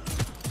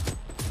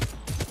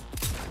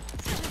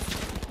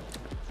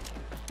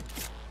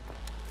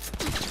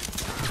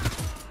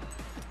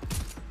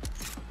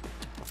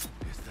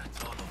 Guess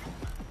that's all of them.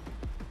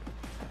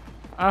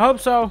 I hope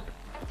so.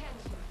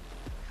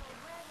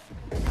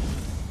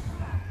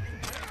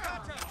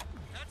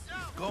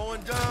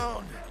 Going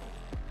down.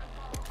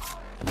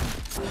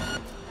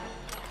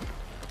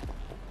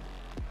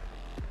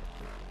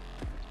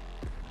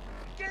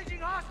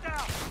 Engaging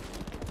hostile!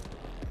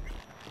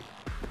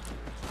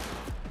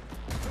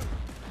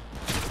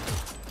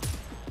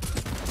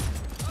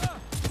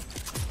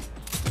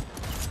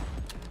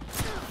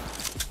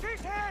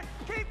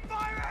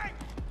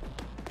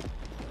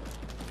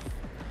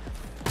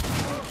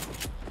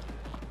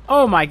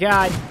 Oh my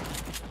god.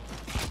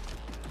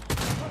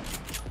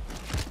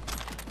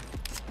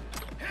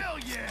 Hell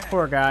yeah.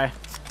 Poor guy.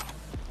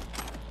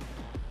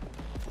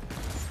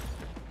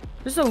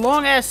 This is a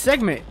long ass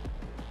segment.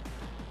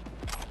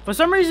 For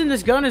some reason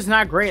this gun is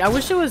not great. I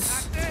wish it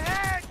was...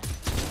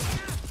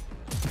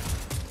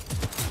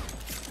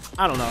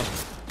 I don't know.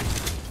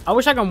 I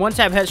wish I could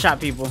one-tap headshot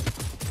people.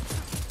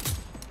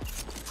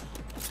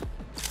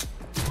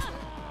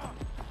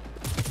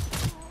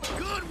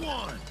 Good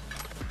one.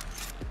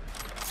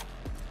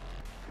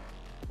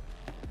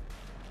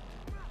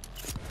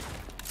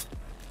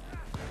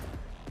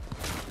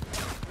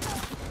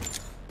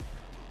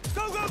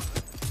 Go, go.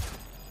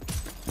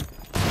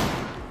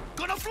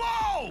 Gonna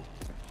flow.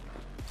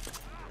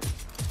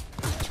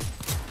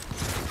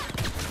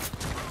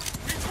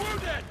 He's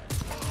wounded.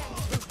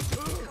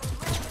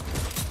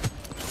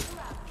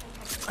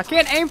 I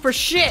can't aim for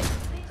shit.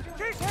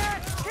 Keep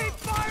hit. Keep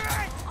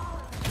firing.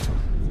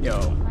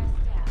 Yo.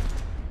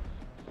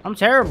 I'm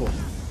terrible.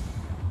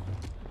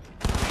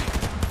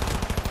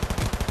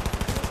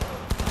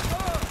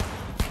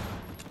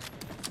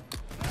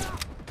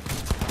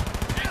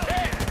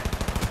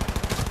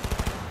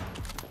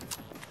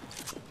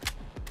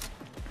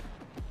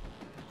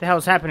 What the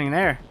hell's happening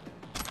there?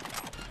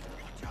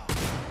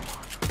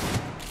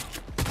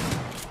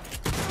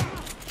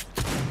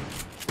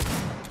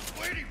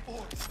 Waiting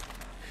for it.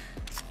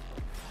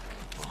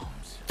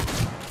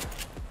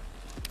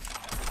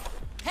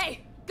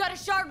 Hey, got a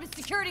shard with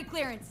security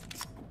clearance.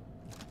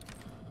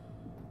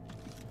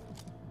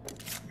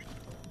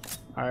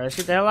 Alright, let's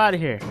get the hell out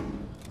of here.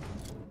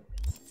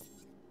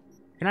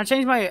 Can I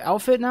change my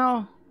outfit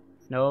now?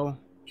 No.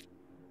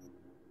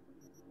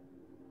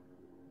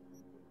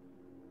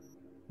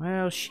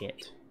 Well,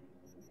 shit.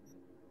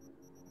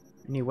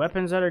 Any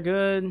weapons that are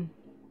good?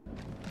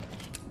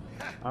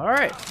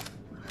 Alright.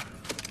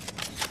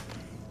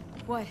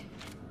 What?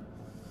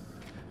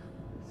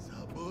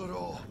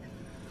 Saburo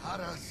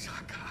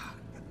Arasaka.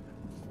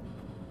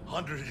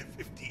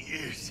 150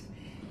 years.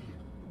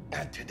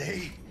 And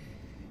today,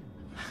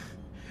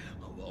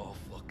 of all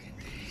fucking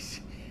days,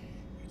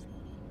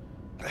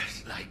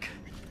 that's like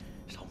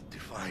some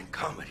divine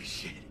comedy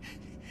shit.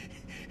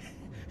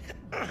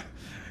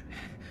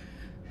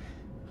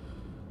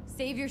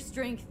 Save your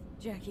strength,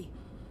 Jackie.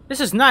 This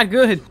is not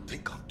good.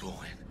 Think I'm doing.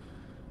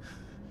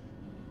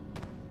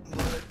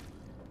 But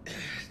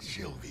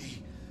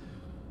Sylvie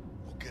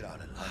will get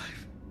out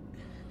alive.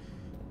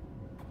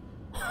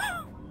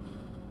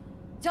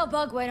 Tell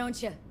Bug, why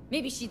don't you?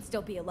 Maybe she'd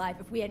still be alive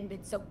if we hadn't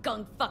been so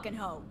gung fucking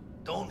ho.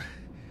 Don't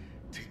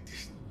take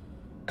this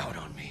out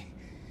on me.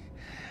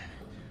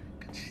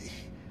 I can see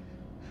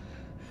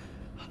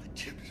how the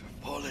chips are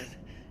falling.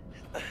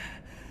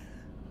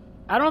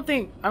 I don't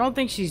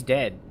think she's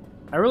dead.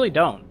 I really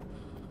don't.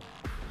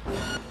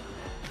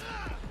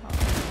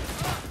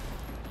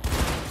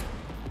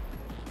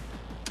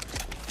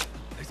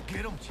 Let's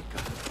get him, chica.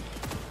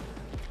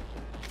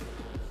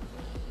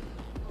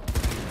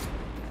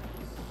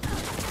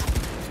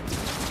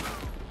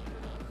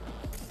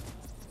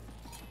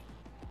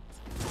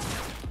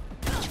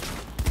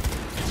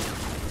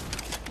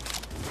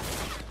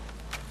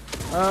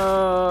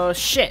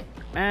 Shit,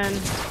 man.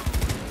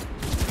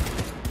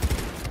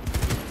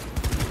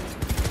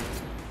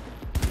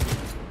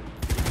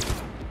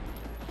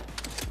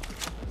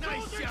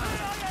 Nice shot.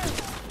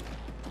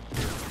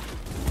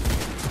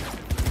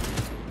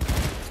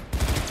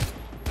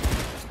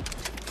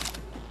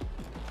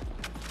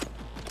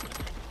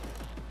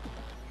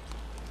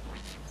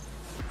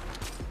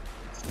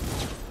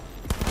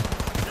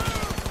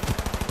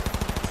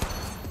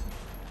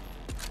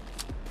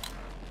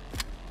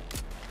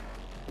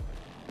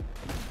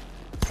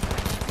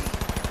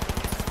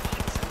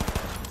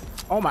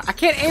 Oh my, I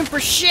can't aim for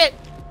shit.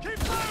 Keep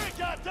firing,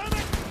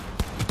 goddammit!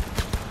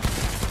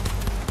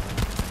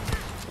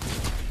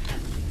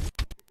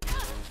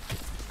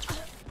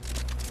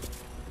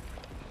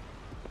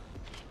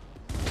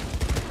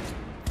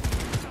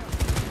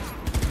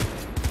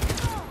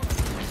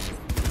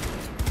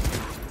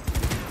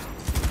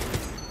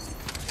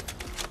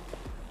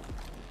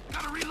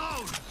 Gotta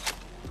reload.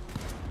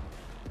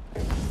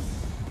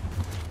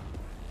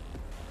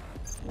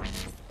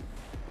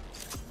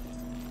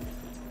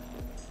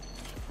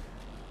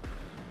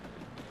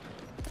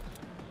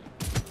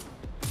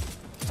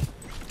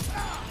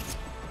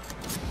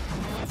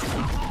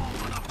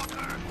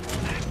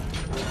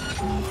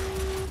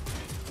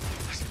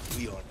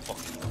 We are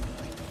fucking.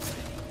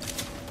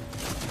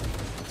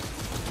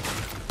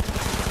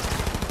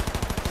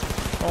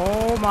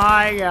 Oh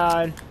my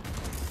god.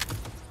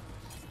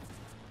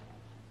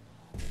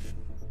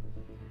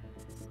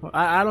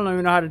 I don't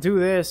even know how to do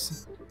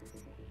this.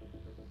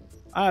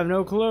 I have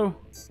no clue.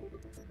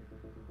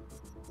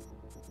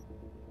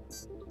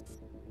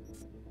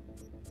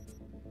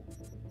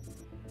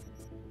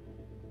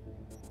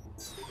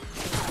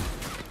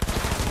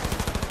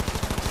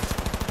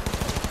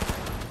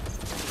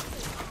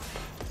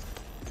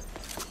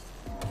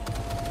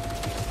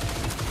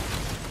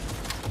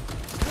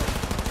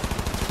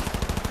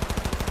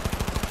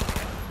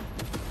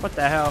 What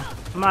the hell?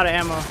 I'm out of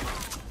ammo.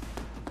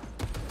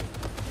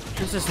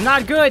 This is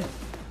not good.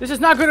 This is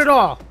not good at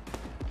all.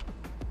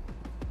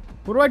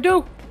 What do I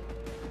do?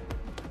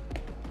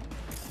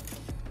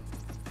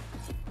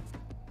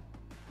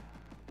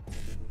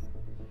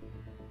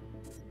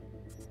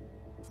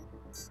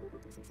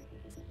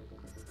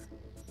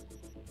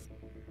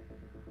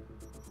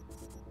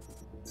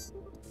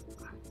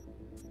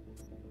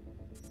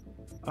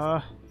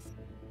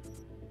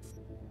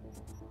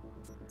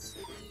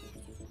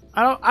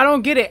 I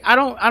don't get it. I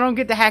don't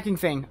get the hacking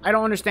thing. I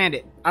don't understand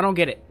it. I don't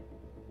get it.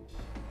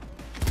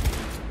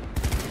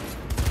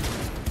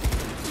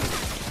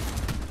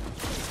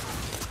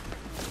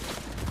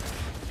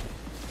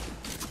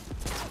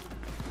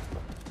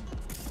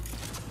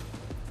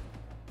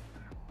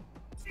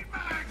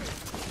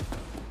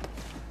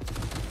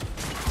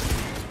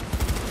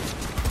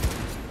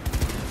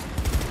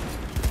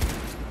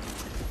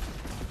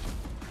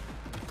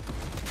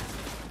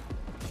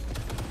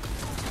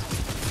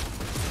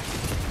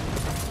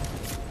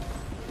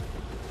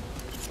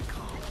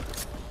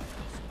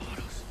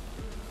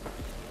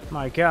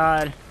 My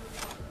God.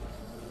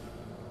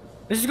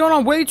 This is going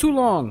on way too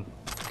long.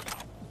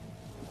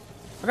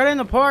 I got in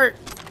the part.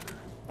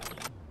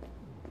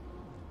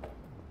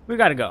 We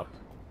gotta go.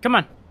 Come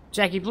on.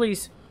 Jackie,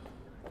 please.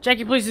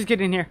 Jackie, please just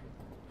get in here.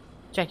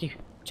 Jackie.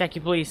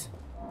 Jackie, please.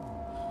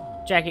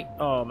 Jackie.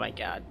 Oh my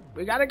God.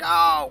 We gotta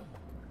go.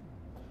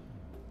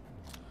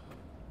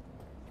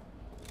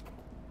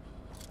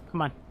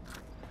 Come on.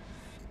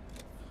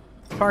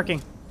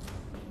 Parking.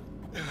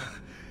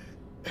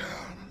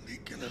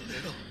 Leaking a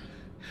little.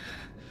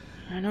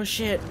 I know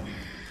shit.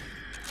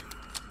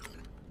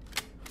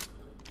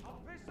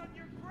 I'll piss on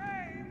your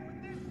grave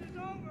when this is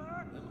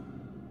over.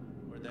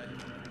 Where'd that come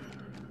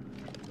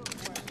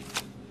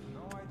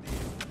No idea.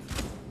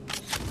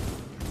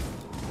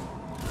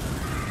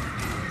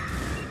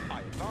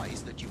 I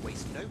advise that you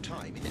waste no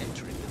time in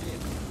entering the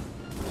vehicle.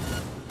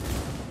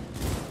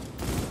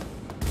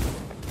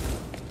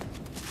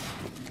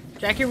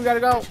 Jackie, we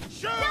gotta go.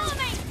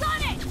 Delamay,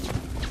 got it!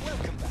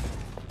 Welcome back.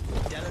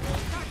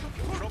 Delamay,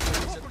 your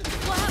problems at the...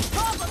 We'll have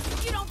problems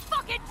if you don't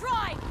fucking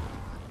try!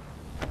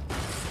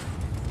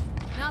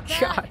 Not bad.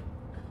 God.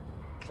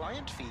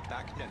 Client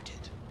feedback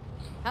noted.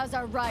 How's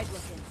our ride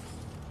looking?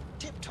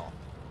 Tip-top.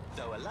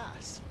 Though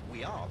alas,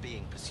 we are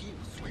being pursued.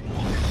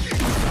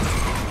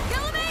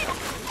 Delamay!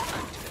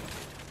 Activated.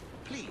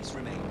 Please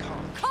remain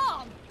calm.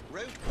 Calm!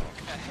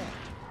 Roadblock ahead.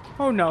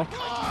 Oh no.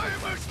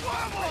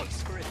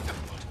 Brace for impact.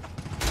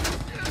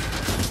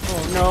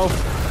 Oh no.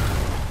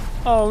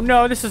 Oh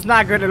no, this is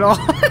not good at all.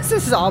 This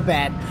is all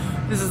bad.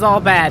 This is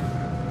all bad.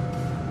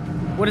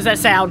 What is that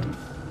sound?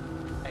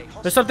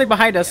 There's something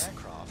behind us.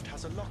 Aircraft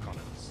has a lock on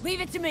us.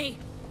 Leave it to me.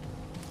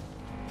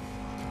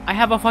 I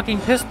have a fucking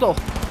pistol.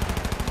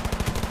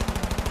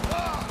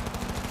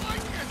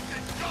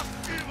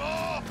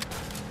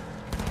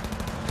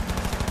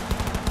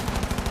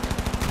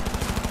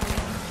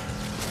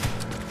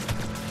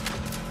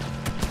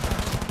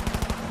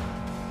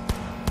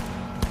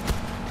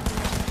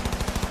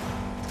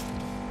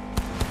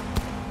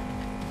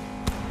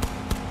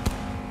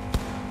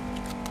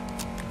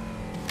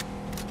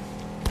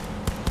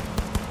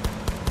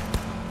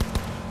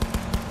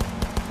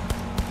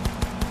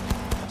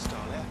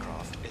 Hostile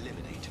aircraft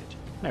eliminated.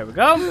 There we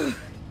go.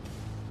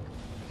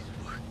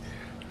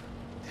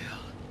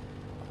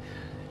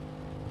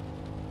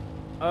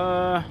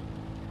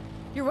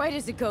 You're white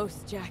as a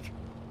ghost, Jack.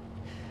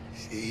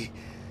 See?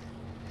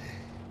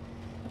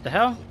 What the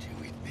hell? Told you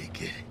we'd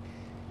make it.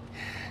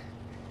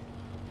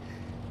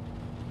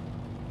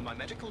 My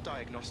medical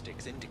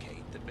diagnostics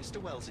indicate that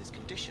Mr. Wells's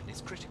condition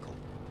is critical.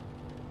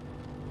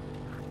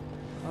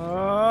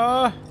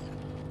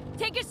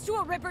 Take us to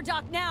a Ripper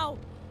dock now.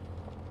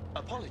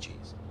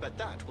 Apologies, but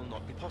that will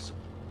not be possible.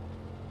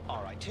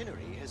 Our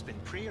itinerary has been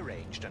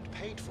pre-arranged and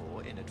paid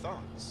for in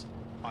advance.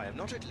 I am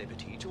not at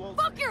liberty to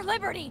alter. Fuck your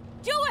liberty!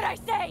 Do what I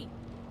say!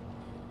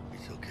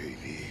 It's okay,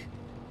 V.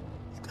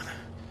 It's gonna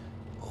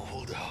all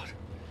hold out.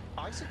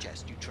 I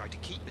suggest you try to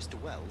keep Mr.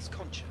 Wells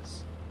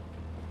conscious.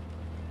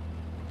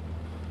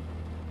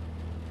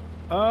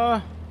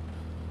 It's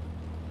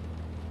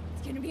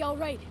gonna be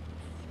alright.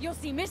 You'll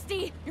see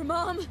Misty, your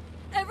mom,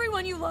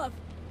 everyone you love.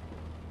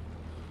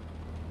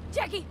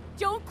 Jackie,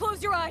 don't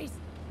close your eyes.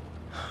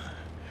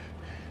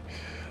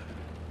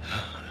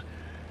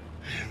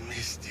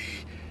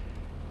 Misty.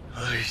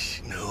 I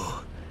know.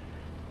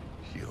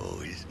 She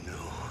always knew.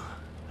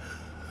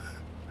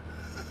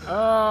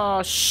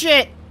 Oh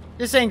shit!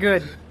 This ain't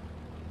good.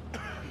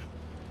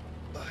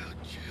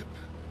 Biochip.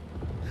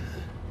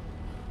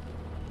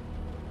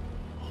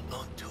 Hold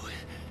on to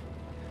it.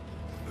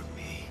 For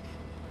me.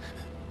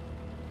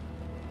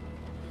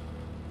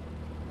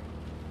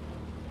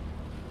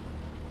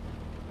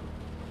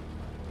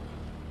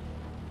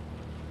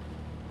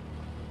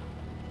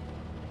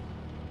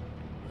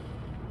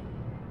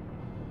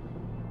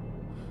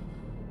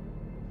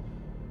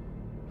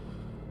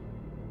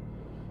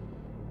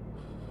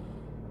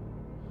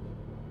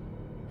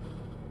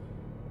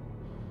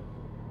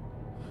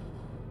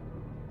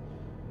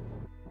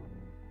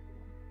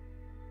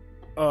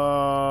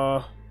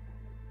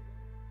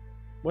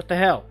 What the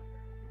hell?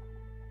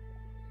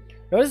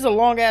 Yo, this is a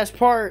long ass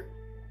part.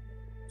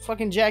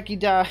 Fucking Jackie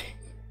died.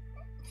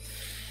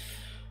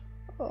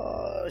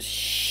 Oh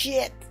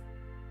shit.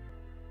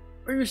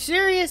 Are you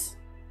serious?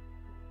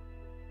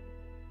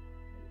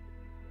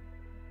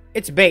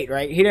 It's bait,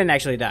 right? He didn't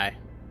actually die,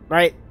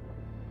 right?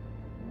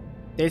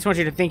 They just want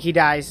you to think he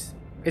dies.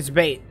 It's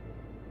bait.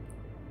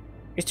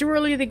 It's too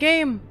early in the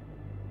game.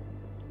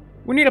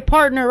 We need a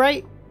partner,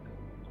 right?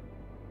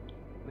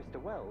 Mr.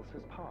 Wells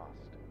has passed.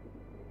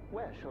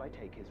 Where shall I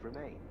take his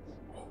remains?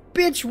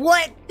 Bitch,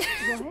 what?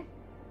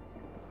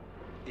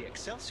 The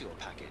Excelsior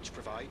package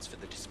provides for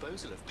the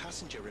disposal of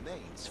passenger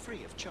remains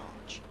free of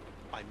charge.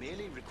 I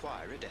merely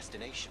require a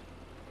destination.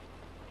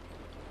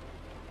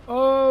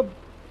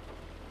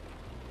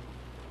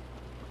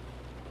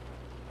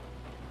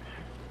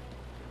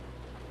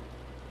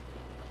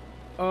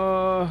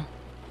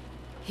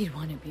 He'd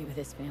want to be with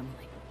his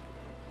family.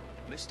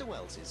 Mr.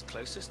 Wells's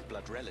closest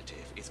blood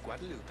relative is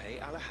Guadalupe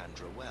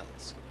Alejandra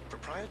Wells,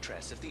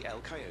 proprietress of the El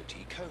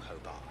Coyote Coho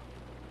Bar.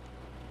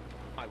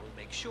 I will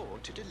make sure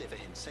to deliver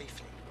him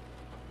safely.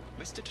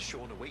 Mr.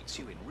 Deshawn awaits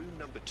you in room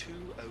number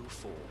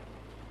 204.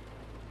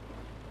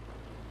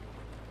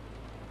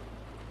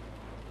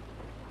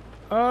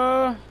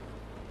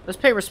 Let's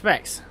pay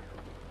respects.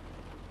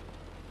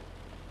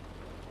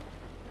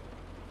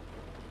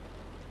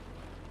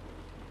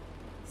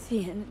 See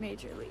you in the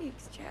major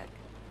leagues, Jack.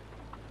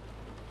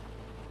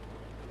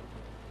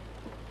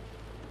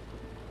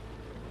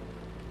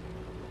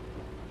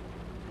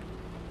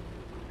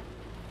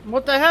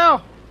 What the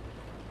hell?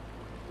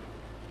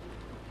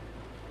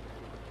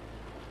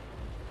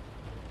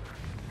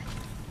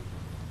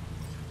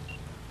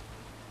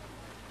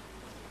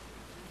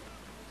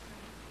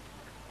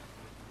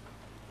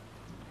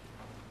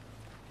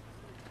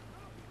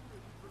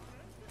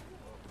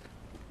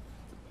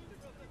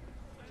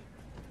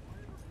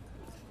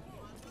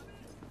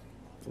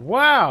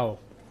 Wow.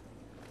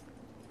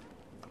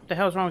 What the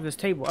hell's wrong with this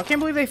table? I can't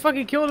believe they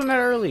fucking killed him that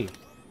early.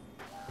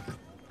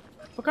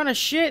 What kind of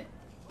shit?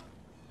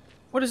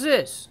 What is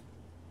this?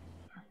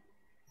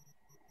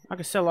 I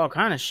can sell all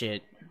kind of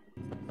shit.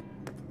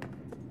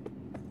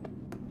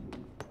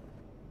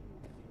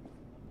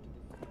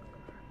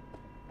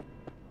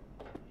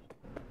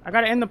 I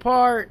gotta end the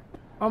part.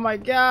 Oh my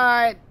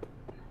god.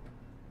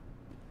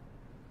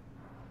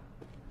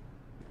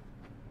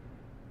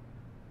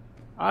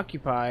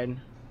 Occupied.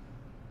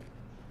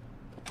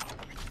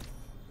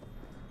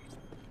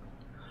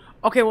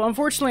 Okay, well,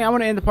 unfortunately, I'm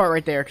going to end the part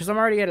right there because I'm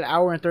already at 1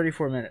 hour and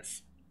 34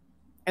 minutes.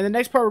 And the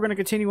next part, we're going to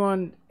continue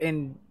on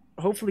and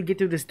hopefully get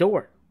through this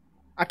door.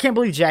 I can't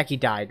believe Jackie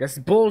died. That's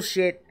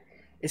bullshit.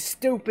 It's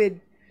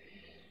stupid.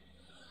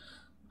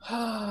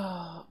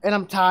 And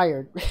I'm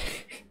tired.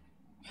 If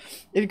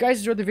you guys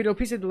enjoyed the video,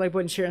 please hit the like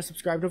button, share, and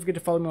subscribe. Don't forget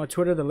to follow me on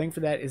Twitter. The link for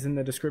that is in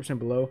the description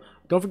below.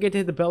 Don't forget to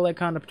hit the bell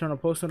icon to turn on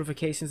post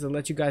notifications to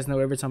let you guys know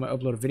every time I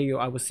upload a video.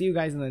 I will see you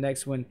guys in the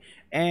next one.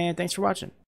 And thanks for watching.